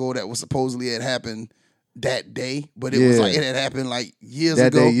Chicago that was supposedly had happened that day, but it was it had happened years ago.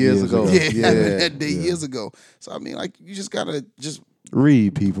 That day years ago. Yeah, it happened that day years ago. So I mean, you just gotta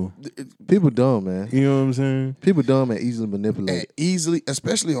read people. People dumb, man. You know what I'm saying? People dumb and easily manipulated. And easily,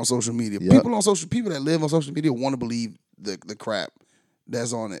 especially on social media. Yep. People that live on social media want to believe the crap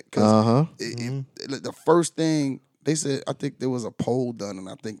that's on it. Because the first thing they said, I think there was a poll done, and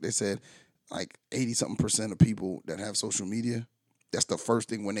I think they said 80-something% of people that have social media, that's the first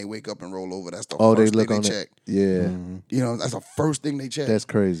thing when they wake up and roll over. That's the first thing they check. Yeah. That's the first thing they check. That's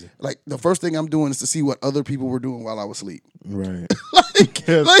crazy. The first thing I'm doing is to see what other people were doing while I was asleep. Right.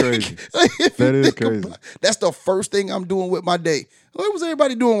 That's crazy. That is crazy. That's the first thing I'm doing with my day. What was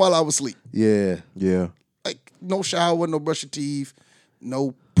everybody doing while I was asleep? Yeah. Yeah. No shower, no brush your teeth,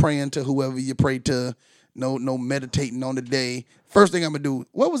 no praying to whoever you pray to, no meditating on the day. First thing I'm gonna do,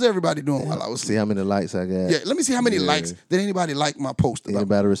 what was everybody doing while I was See asleep? how many likes I got. Yeah, let me see how many likes did anybody like my post about.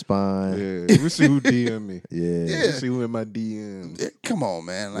 Anybody respond. Yeah. We see who DM me. Yeah. We see who in my DMs. Yeah, come on,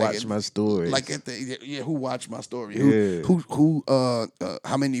 man. Watch my stories. Who watched my story? Yeah. Who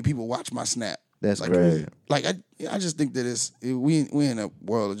how many people watch my snap? That's crazy. I just think that we in a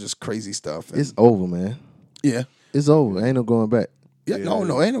world of just crazy stuff. It's over, man. Yeah. It's over. Ain't no going back. Yeah,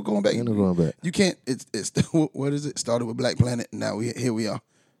 no, ain't no going back. Ain't no going back. You can't. It's what is it? Started with Black Planet, and now here we are.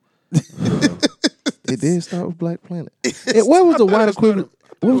 It did start with Black Planet. What was the white equivalent?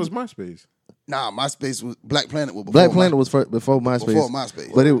 What was MySpace? Nah, MySpace was Black Planet was before Black Planet was before MySpace. Before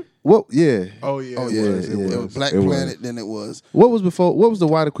MySpace. But it what? Yeah. Oh yeah. Oh it yeah, was. it was Black It was. Planet. Then it was What was before? What was the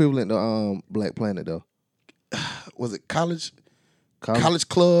white equivalent to Black Planet though? it college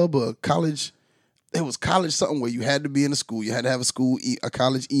club or college? It was college something where you had to be in a school. You had to have a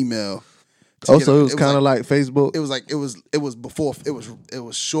college email. Oh, so it was kind of like Facebook. It was before it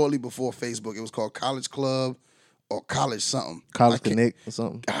was shortly before Facebook. It was called College Club or College something. College Connect or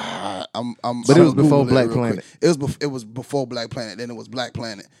something. But But it was before Black Planet. It was before Black Planet. Then it was Black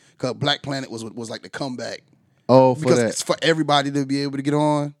Planet because Black Planet was like the comeback Oh, for because that. it's for everybody to be able to get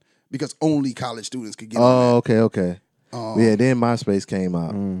on because only college students could get on. Oh, okay. Yeah, then MySpace came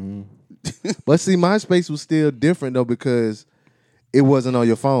out. But see, MySpace was still different though because it wasn't on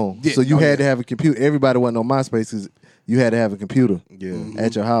your phone. Yeah. So you Oh, had yeah. to have a computer. Everybody wasn't on MySpace because you had to have a computer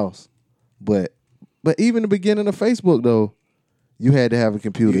at your house. But even the beginning of Facebook though, you had to have a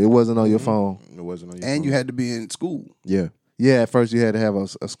computer. It wasn't on your phone. It wasn't on your And phone. you had to be in school. Yeah. Yeah, at first you had to have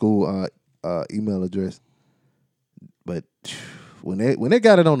a school email address. But when they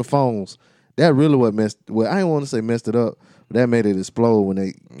got it on the phones, that really what messed. Well, I don't want to say messed it up, but that made it explode when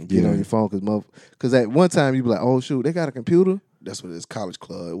they get on your phone because at one time you be like, oh shoot, they got a computer. That's what it is. College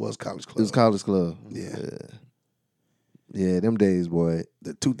Club. It was College Club. It was College Club. Yeah. Yeah, them days, boy.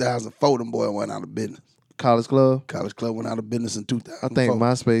 The 2004, them boy went out of business. College Club. College Club went out of business in 2004. I think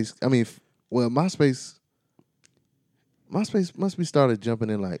MySpace. I mean, MySpace must be started jumping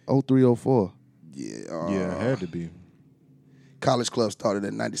in like 03, 04. Yeah. Yeah, it had to be. College Club started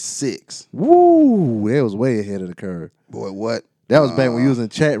in 96. Woo, they was way ahead of the curve. Boy, what? That was back when you was in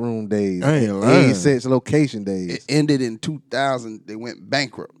chat room days. I ain't lying. Age, sex, location days. It ended in 2000. They went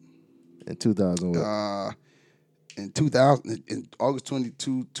bankrupt. In 2000. What? In 2000, in August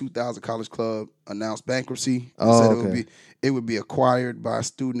 22, 2000, College Club announced bankruptcy. They Oh, said okay. it would be acquired by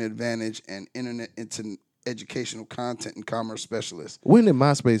Student Advantage and Internet Educational Content and Commerce Specialists. When did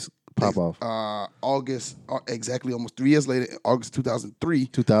MySpace pop off? August, exactly almost 3 years later, August 2003.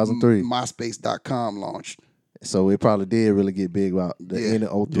 2003. MySpace.com launched. So it probably did really get big about the end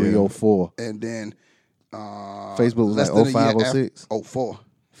of 03, 04. And then Facebook was less like than a year 05, 06. 04.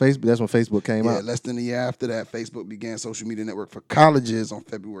 Facebook, that's when Facebook came Yeah, out. less than a year after that, Facebook began social media network for colleges on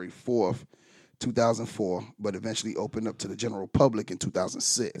February 4th, 2004, but eventually opened up to the general public in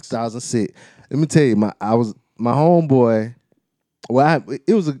 2006. 2006. Let me tell you, my homeboy. Well,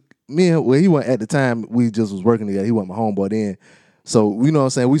 he wasn't at the time. We just was working together. He wasn't my homeboy then. So you know what I'm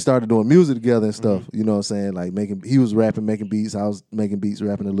saying. We started doing music together and stuff. You know what I'm saying. Like he was rapping, making beats. I was making beats,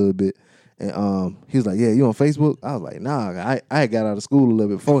 rapping a little bit. And he was like, "Yeah, you on Facebook?" I was like, "Nah, I had got out of school a little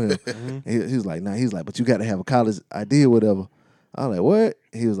bit before him." And he was like, "Nah." He's like, "But you got to have a college ID or whatever." I was like, "What?"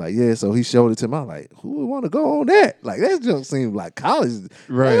 He was like, "Yeah." So he showed it to me. I was like, "Who would want to go on that? Like that just seems like college.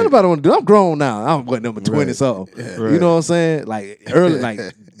 Right. Ain't nobody want to do. I'm grown now. I'm what number 20 something. You know what I'm saying? Like early, like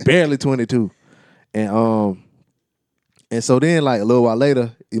barely 22. And so then like a little while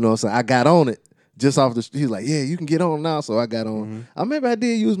later, you know what I'm saying, I got on it just off the he's like, "Yeah, you can get on now." So I got on. I remember I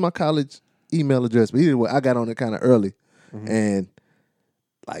did use my college email address, but either way, I got on it kind of early. And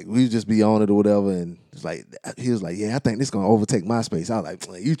like we just be on it or whatever, and it's like he was like, "Yeah, I think this gonna overtake MySpace." I was like,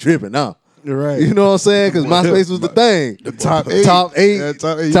 "Man, you tripping now?" Right. You know what I'm saying? Because MySpace was the thing. The top eight. Top eight. Yeah,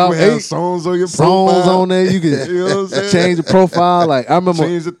 top eight. Top you can have eight. songs on your Songs profile. on there. You can You know what I'm saying? change the profile. Like I remember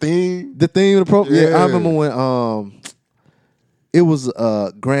Change the theme. the theme of the profile. Yeah, I Yeah. remember when it was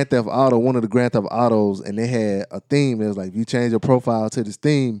Grand Theft Auto, one of the Grand Theft Autos, and they had a theme. It was like, if you change your profile to this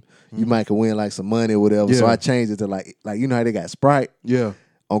theme, you might could win like some money or whatever. So Yeah. I changed it to like you know how they got Sprite Yeah.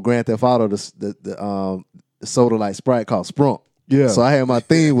 on Grand Theft Auto, the soda like Sprite called Sprunk. Yeah. So I had my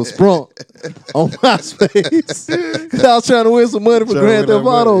theme was Sprunk on MySpace because I was trying to win some money for Trying to Grand win Theft that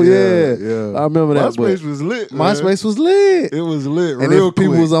money. Auto. Yeah, Yeah, yeah. I remember that. MySpace but was lit. Man. MySpace was lit. It was lit. And real if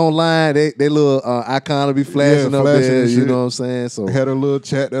people quick. was online, they little icon would be flashing up flashing there. and You shit. know what I'm saying? So had a little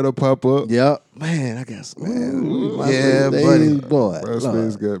chat that'll pop up. yep, man, I guess Yeah, buddy. boy. MySpace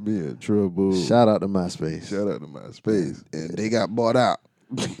Lord. got me in trouble. Shout out to MySpace. Shout out to MySpace. And they got bought out.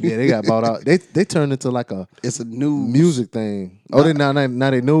 Yeah, they got bought out. They turned into like a It's a new music thing. Oh, they now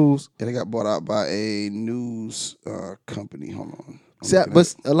they news. Yeah, they got bought out by a news company. Hold on. See,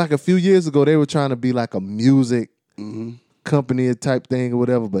 but like a few years ago, they were trying to be like a music company type thing or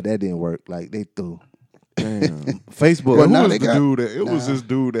whatever, but that didn't work. Like they threw. Damn. Facebook. Well, Who now was they the got- dude that it was this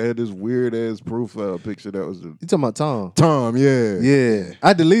dude that had this weird ass profile picture that was the You talking about Tom? Tom, yeah. Yeah,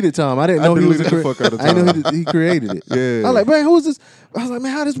 I deleted Tom. I didn't I know he was deleted the fuck out of I didn't know Tom. he created it. Yeah. I was like, man, who is this? I was like,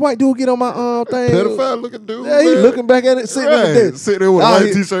 man, how this white dude get on my thing? Pedophile looking dude. Yeah, he man. looking back at it, sitting in the Right. desk. Sitting there with a Oh, white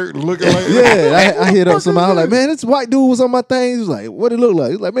he- t-shirt and looking like Yeah, I hit up somebody. I was like, man, this white dude was on my thing. He was like, what it look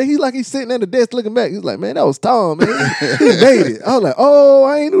like? He's like, man, he's sitting at the desk looking back. He's like, man, that was Tom, man. He made it. I was like, oh,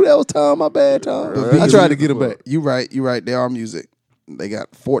 I ain't knew that was Tom. My bad, Tom. I tried to get him back. You right. They are music. They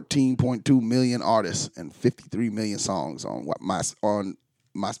got 14.2 million artists and 53 million songs on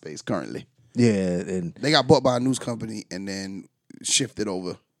MySpace currently. Yeah, and They got bought by a news company and then shifted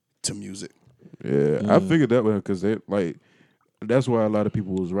over to music. Yeah, I figured that way because they like that's why a lot of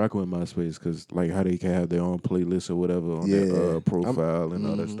people was rocking with MySpace because like how they can have their own playlist or whatever on their profile and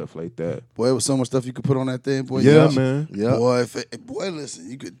all that stuff like that. Boy, it was so much stuff you could put on that thing, boy. Yeah, You know? man. yeah, Boy, listen,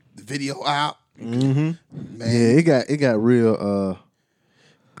 you could video out. Mm-hmm. Man, yeah, it got real.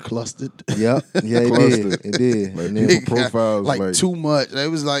 clustered. Yep, yeah, it did. Like And then- people profiles like too much. It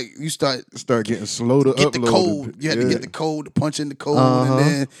was like you start getting slow to get upload. the code. You had to get the code to punch in the code,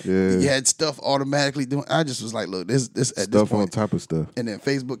 and then you had stuff automatically doing. I just was like, look, this at this stuff on point. top of stuff. And then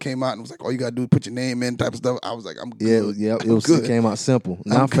Facebook came out and was like, all you gotta do is put your name in, type of stuff. I was like, I'm good. It came out simple.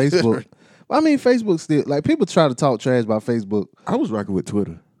 Now I'm good. Facebook. I mean, Facebook still like people try to talk trash about Facebook. I was rocking with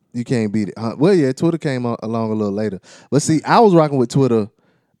Twitter. You can't beat it. Well, yeah, Twitter came along a little later. But see, I was rocking with Twitter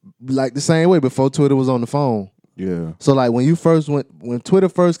like the same way before Twitter was on the phone. Yeah. So like when Twitter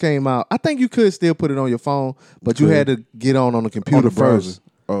first came out, I think you could still put it on your phone, but you had to get on the computer On the browser. first.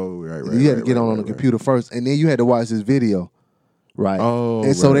 Oh, right. You had to get on the computer first, and then you had to watch this video, right? Oh,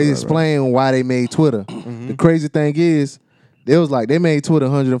 and so right, they right, explain why they made Twitter. The crazy thing is, they made Twitter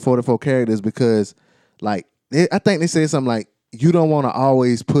 144 characters because, like, I think they said something like you don't want to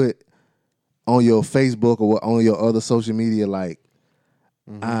always put on your Facebook or on your other social media like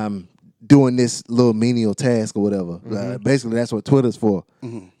I'm doing this little menial task or whatever. Basically, that's what Twitter's for.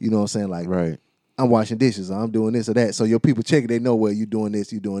 You know what I'm saying? Like, Right. I'm washing dishes, or I'm doing this or that. So your people check it, they know where you doing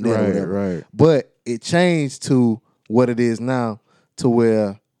this, you doing that, or Right, whatever. right. But it changed to what it is now, to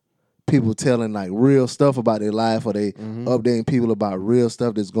where people telling like real stuff about their life, or they updating people about real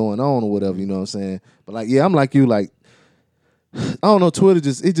stuff that's going on or whatever. You know what I'm saying? But like, yeah, I'm like you. Like, I don't know. Twitter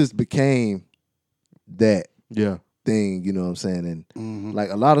just became that Yeah. thing. You know what I'm saying? And like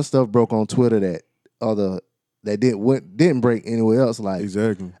a lot of stuff broke on Twitter that didn't break anywhere else. Like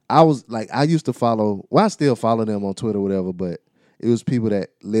Exactly. I used to follow. Well, I still follow them on Twitter, or whatever. But it was people that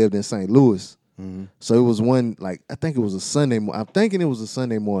lived in St. Louis. So it was one, like, I think it was a Sunday. I'm thinking it was a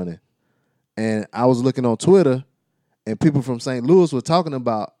Sunday morning, and I was looking on Twitter, and people from St. Louis were talking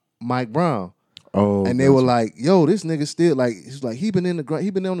about Mike Brown. Oh, And they were like, "Yo, this nigga still like." He's like, he been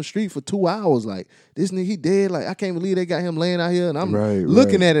on the street for 2 hours. Like, this nigga, he dead. Like, I can't believe they got him laying out here. And I'm Right,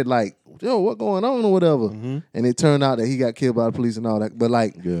 looking right. at it like, yo, what going on or whatever. And it turned out that he got killed by the police and all that. But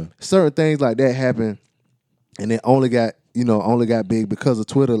like, Yeah. certain things like that happen, and it only got big because of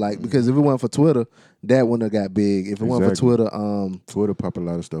Twitter. Like, because if it wasn't for Twitter, that wouldn't have got big. If it wasn't for Exactly. Twitter, Twitter popped a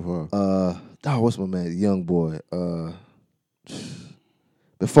lot of stuff off. what's my man, young boy,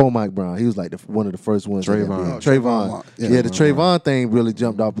 before Mike Brown, he was like one of the first ones. that got Trayvon. big. Trayvon. Yeah. Yeah, the Trayvon thing really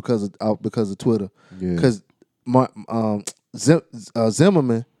jumped off because of Twitter. Yeah. Because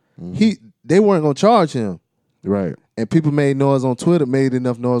Zimmerman, they weren't gonna charge him, Right. and people made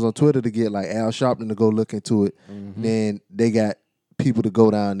enough noise on Twitter to get like Al Sharpton to go look into it. Then they got people to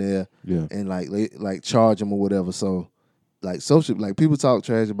go down there Yeah. and like charge him or whatever. So like people talk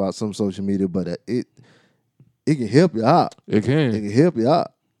trash about some social media, but it can help you out. It can. It can help you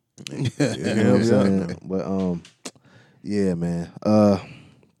out. It You know what I'm can help you out, saying? man. But yeah, man.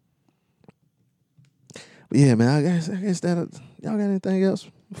 But yeah, man. I guess that y'all got anything else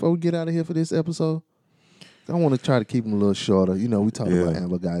before we get out of here for this episode? I want to try to keep them a little shorter. You know, we talked about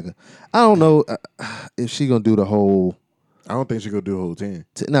Amber Geiger. I don't know if she gonna do the whole. I don't think she gonna do the whole 10.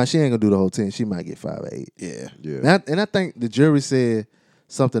 No, she ain't gonna do the whole 10. She might get 5 or 8. Yeah. Yeah. And I think the jury said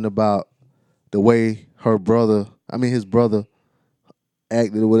something about the way his brother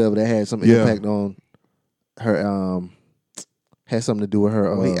acted or whatever, that had some impact on her. Had something to do with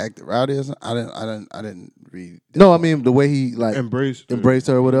her. He acted rowdy or something? I didn't read. that No, part. I mean the way he like Embraced embraced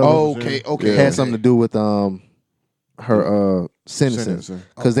her or whatever. Oh, okay. It had something to do with her sentencing. Sentencing.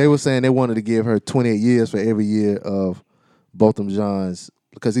 Because they were saying they wanted to give her 28 years for every year of Botham Jean's,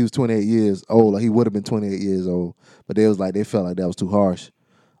 because he was 28 years old. Like, he would have been 28 years old, but they felt like that was too harsh.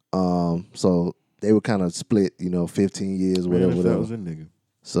 So they were kind of split, 15 years, Man, whatever, if that whatever. was a nigga.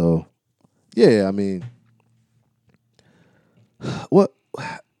 So, yeah, I mean, what?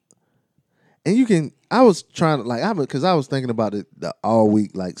 And you can. I was trying to like because I was thinking about it all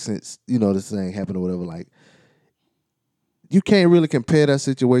week, like since this thing happened or whatever. Like, you can't really compare that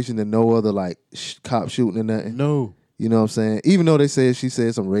situation to no other like cop shooting or nothing. No. You know what I'm saying? Even though she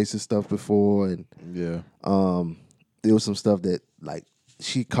said some racist stuff before, and there was some stuff that like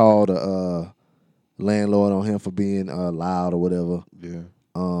she called a landlord on him for being loud or whatever. Yeah.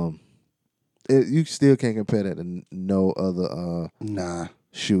 You still can't compare that to no other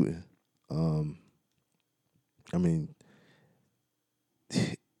shooting. I mean,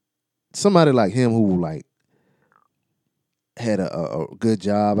 somebody like him who like had a good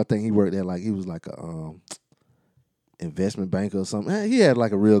job. I think he worked there like he was like a investment banker or something. He had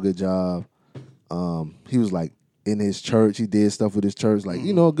like a real good job. He was like in his church. He did stuff with his church. Like,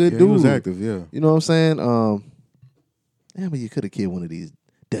 a good dude. He was active, yeah. You know what I'm saying? You could have killed one of these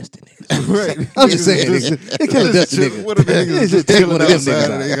dusty niggas. Right. I'm just saying. They kill a dusty nigga. One of the niggas just chilling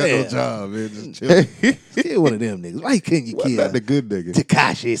outside. They got no Yeah. job, man. Just chilling. Kill one of them niggas. Why couldn't you What kill about the good nigga?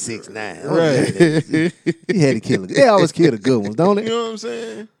 Tekashi 6ix9ine? Right. He had to kill. They always kill the good ones, don't You they? know what I'm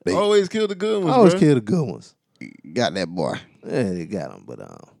saying? Always kill the good ones, Always bro. kill the good ones. Got that boy. Yeah, they got him, but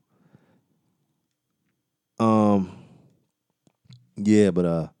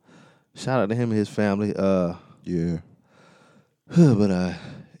shout out to him and his family. Yeah. But I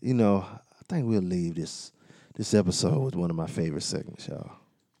think we'll leave this episode with one of my favorite segments, y'all.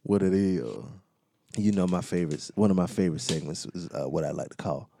 What it is. One of my favorite segments is what I like to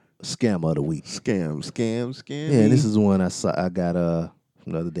call Scam of the Week. Scam. Yeah, and this is one I got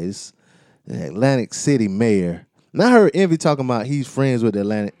from the other day. This the Atlantic City mayor. And I heard Envy talking about he's friends with the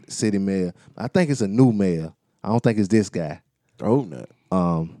Atlantic City mayor. I think it's a new mayor. I don't think it's this guy. Oh, no.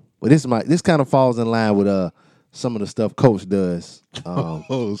 But this kind of falls in line with some of the stuff Coach does.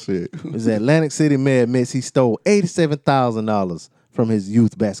 Oh, shit. This Atlantic City mayor admits he stole $87,000 from his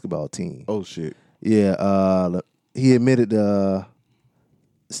youth basketball team. Oh, shit. Yeah, he admitted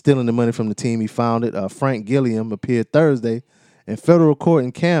stealing the money from the team he founded. Frank Gilliam appeared Thursday in federal court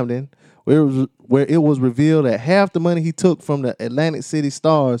in Camden, where it was revealed that half the money he took from the Atlantic City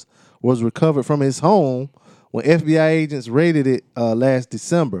Stars was recovered from his home when FBI agents raided it last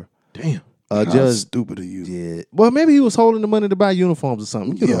December. Damn. Judge, stupid of you. Yeah. Well, maybe he was holding the money to buy uniforms or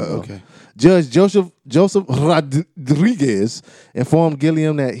something. You don't know. Okay. Judge Joseph Rodriguez informed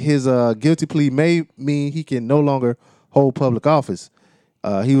Gilliam that his guilty plea may mean he can no longer hold public office.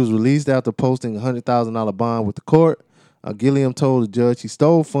 He was released after posting a $100,000 bond with the court. Gilliam told the judge he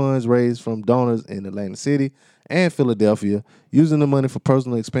stole funds raised from donors in Atlantic City and Philadelphia, using the money for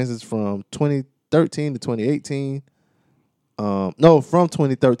personal expenses from 2013 to 2018. From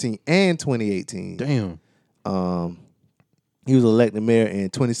 2013 and 2018. Damn. He was elected mayor in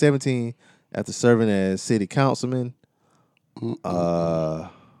 2017 after serving as city councilman.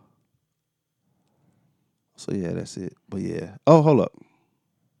 So yeah, that's it. But yeah. Oh, hold up.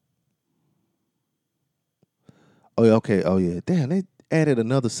 Oh yeah, okay. Oh yeah. Damn, they added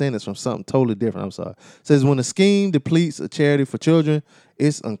another sentence from something totally different. I'm sorry. It says when a scheme depletes a charity for children,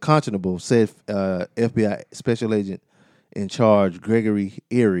 it's unconscionable, said FBI Special Agent in charge Gregory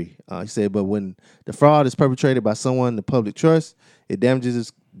Erie. He said, but when the fraud is perpetrated by someone the public trusts, it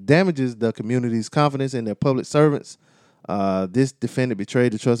damages the community's confidence in their public servants. This defendant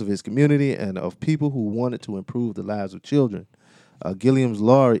betrayed the trust of his community and of people who wanted to improve the lives of children. Gilliam's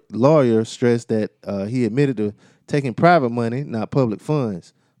lawyer stressed that he admitted to taking private money, not public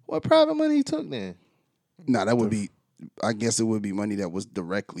funds. What private money he took then? Nah, that would be, I guess it would be money that was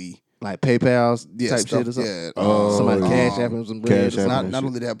directly like PayPal's type stuff, shit or something? Yeah. Somebody cash app him some bread. Cash app. Not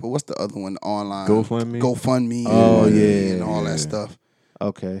only that, but what's the other one? Online. GoFundMe. Oh, yeah. And all that stuff.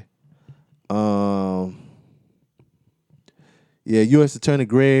 Okay. Yeah, U.S. Attorney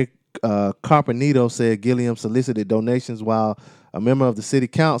Greg Carpenito said Gilliam solicited donations while a member of the city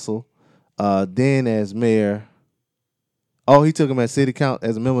council, then as mayor. Oh, he took him as a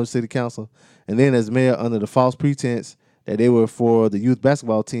member of the city council, and then as mayor under the false pretense that they were for the youth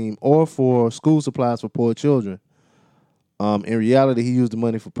basketball team or for school supplies for poor children. In reality, he used the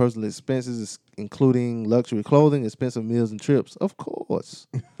money for personal expenses, including luxury clothing, expensive meals, and trips. Of course.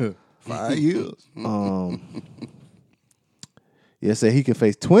 5 years. Yeah, said he can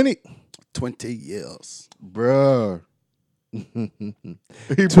face 20 years. Bruh. He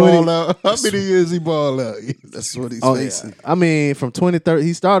balled out. How many years he balled out? That's what he's Oh, facing. yeah. I mean, from 2013,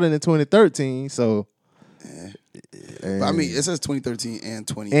 he started in 2013, so. But I mean, it says 2013 and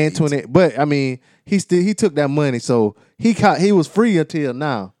 2018. And 20, but I mean, he took that money, so he was free until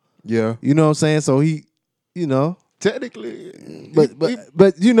now. Yeah. You know what I'm saying? So he, technically,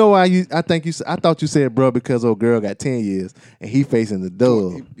 but you know why I thought you said bro because old girl got 10 years and he facing the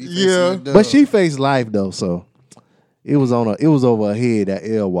dub. Yeah. But she faced life though, so it was over her head, that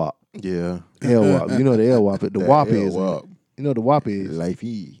LWAP. Yeah. LWAP. You know the LWAP. The WAP is. LWAP. You know the WAP is.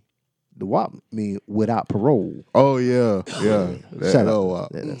 Lifey. The WAP mean without parole. Oh yeah. Shut up.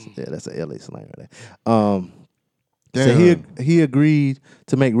 LWAP. That's a LA slang right there. So Damn. he agreed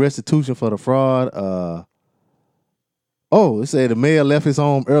to make restitution for the fraud. It said the mayor left his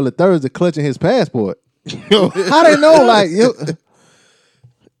home early Thursday clutching his passport. How they know? Like,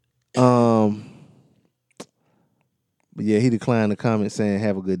 but yeah, he declined the comment saying,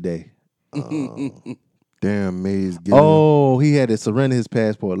 "Have a good day." Damn, Maze Gilliam. Oh, he had to surrender his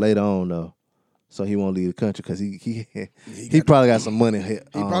passport later on though, so he won't leave the country because he probably got some money. He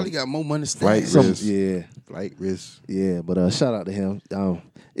probably got more money. Flight Stand. risk. Yeah, Flight risk. yeah. But shout out to him.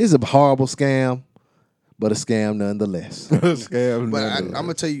 It's a horrible scam, but a scam nonetheless. Scam. But I'm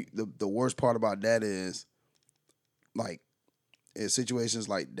gonna tell you the worst part about that is, like, in situations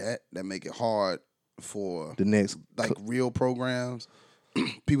like that make it hard for The next, like real programs,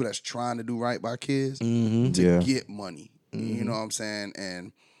 people that's trying to do right by kids Mm-hmm. to Yeah. get money. You know what I'm saying?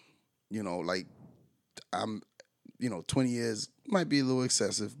 And like 20 years might be a little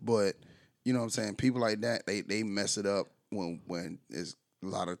excessive, but you know what I'm saying? People like that, they mess it up when there's a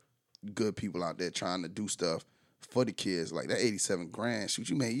lot of good people out there trying to do stuff for the kids. Like that $87,000. Shoot,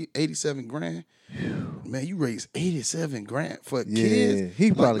 you made $87,000. Man, you raised $87,000 for kids.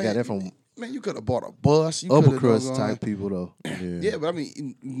 he probably Like, got that from Man, you could have bought a bus. You upper coulda crust doggone- type people though. Yeah, but I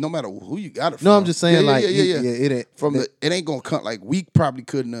mean, no matter who you got it from. No, I'm just saying Yeah, like yeah. it ain't From it ain't gonna come. Like we probably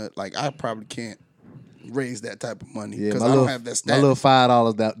couldn't. Like I probably can't raise that type of money because I don't have that my status. little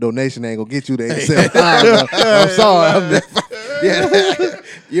 $5 that donation ain't gonna get you the $87,000. I'm sorry.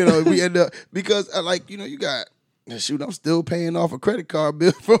 Yeah, we end up because you got. Shoot, I'm still paying off a credit card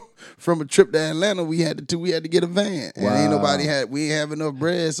bill from a trip to Atlanta. We had to get a van, and we ain't have enough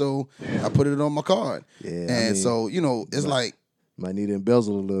bread, so I put it on my card. Yeah, and so it's like. Might need to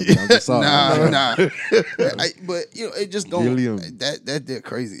embezzle a little bit. I'm just sorry. Nah. But it just don't. Gilliam. That they're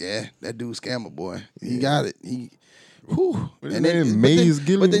crazy. Yeah, that dude scammer boy. He got it. What's his name? Maze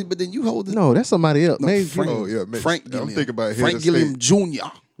Gilliam? But then you hold the No, that's somebody else. no, Maze Frank, Gilliam. Oh, yeah, Maze. Frank I'm Gilliam. thinking about Frank Head of Gilliam Jr.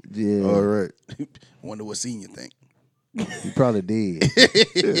 Yeah. All right. Wonder what senior think. You probably did.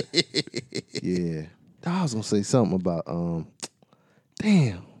 Yeah. I was gonna say something about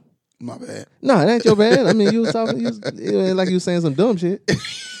damn. My bad. No, it ain't your bad. I mean, you was talking, it ain't like you was saying some dumb shit.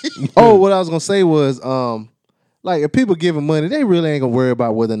 Oh, what I was gonna say was, like if people giving money, they really ain't gonna worry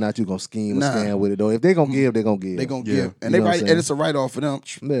about whether or not you gonna scheme or Nah. scam with it. Though, if they gonna give, they gonna give. They gonna Yeah. give, and You they know what I'm right, saying? and it's a write off for them.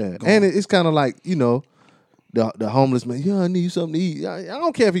 Yeah, Go and on. it's kind of like the homeless man. Yeah, I need something to eat. I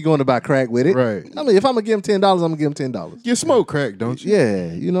don't care if you're going to buy crack with it. Right. I mean, if I'm gonna give him $10, I'm gonna give him $10. You smoke crack, don't you?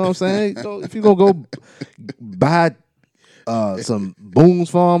 Yeah, you know what I'm saying. So if you're gonna go buy some Boone's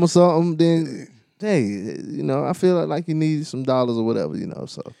Farm or something, then hey, I feel like you need some dollars or whatever,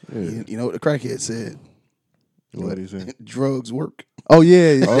 So You know what the crackhead said? What is it? Drugs work. oh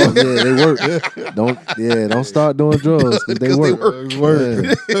yeah, they work. Don't start doing drugs because they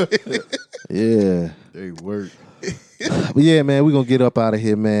work. Yeah. They work. But yeah, man, we're gonna get up out of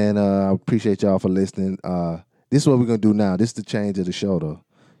here, man. I appreciate y'all for listening. This is what we're gonna do now. This is the change of the show, though.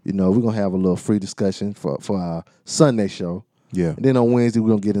 We're gonna have a little free discussion for our Sunday show. Yeah. And then on Wednesday, we're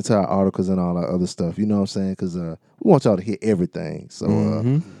gonna get into our articles and all our other stuff. You know what I'm saying? Because we want y'all to hear everything. So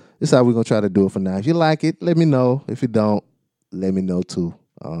this is how we're gonna try to do it for now. If you like it, let me know. If you don't, let me know too.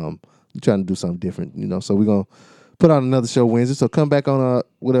 We're trying to do something different, So we're gonna put out another show Wednesday. So come back on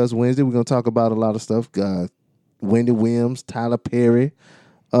with us Wednesday. We're gonna talk about a lot of stuff. Wendy Williams, Tyler Perry.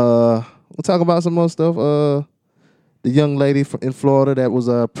 We'll talk about some more stuff. The young lady in Florida that was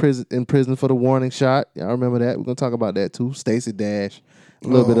in prison for the warning shot. Y'all remember that? We're gonna talk about that too. Stacey Dash, a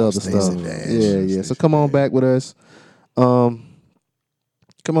little bit of other Stacey stuff. Dash. Yeah. So come on back with us.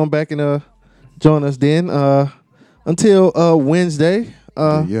 Come on back and join us then. Until Wednesday.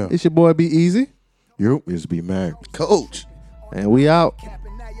 Yeah. It's your boy Be Easy, Yo, it's B Mac. Coach. and we out.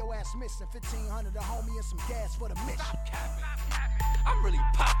 I'm really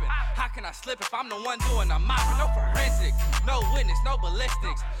popping. How can I slip if I'm the one doing the mopping? No forensics, no witness, no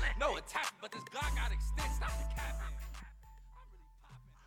ballistics, no attack, but this Glock got extents.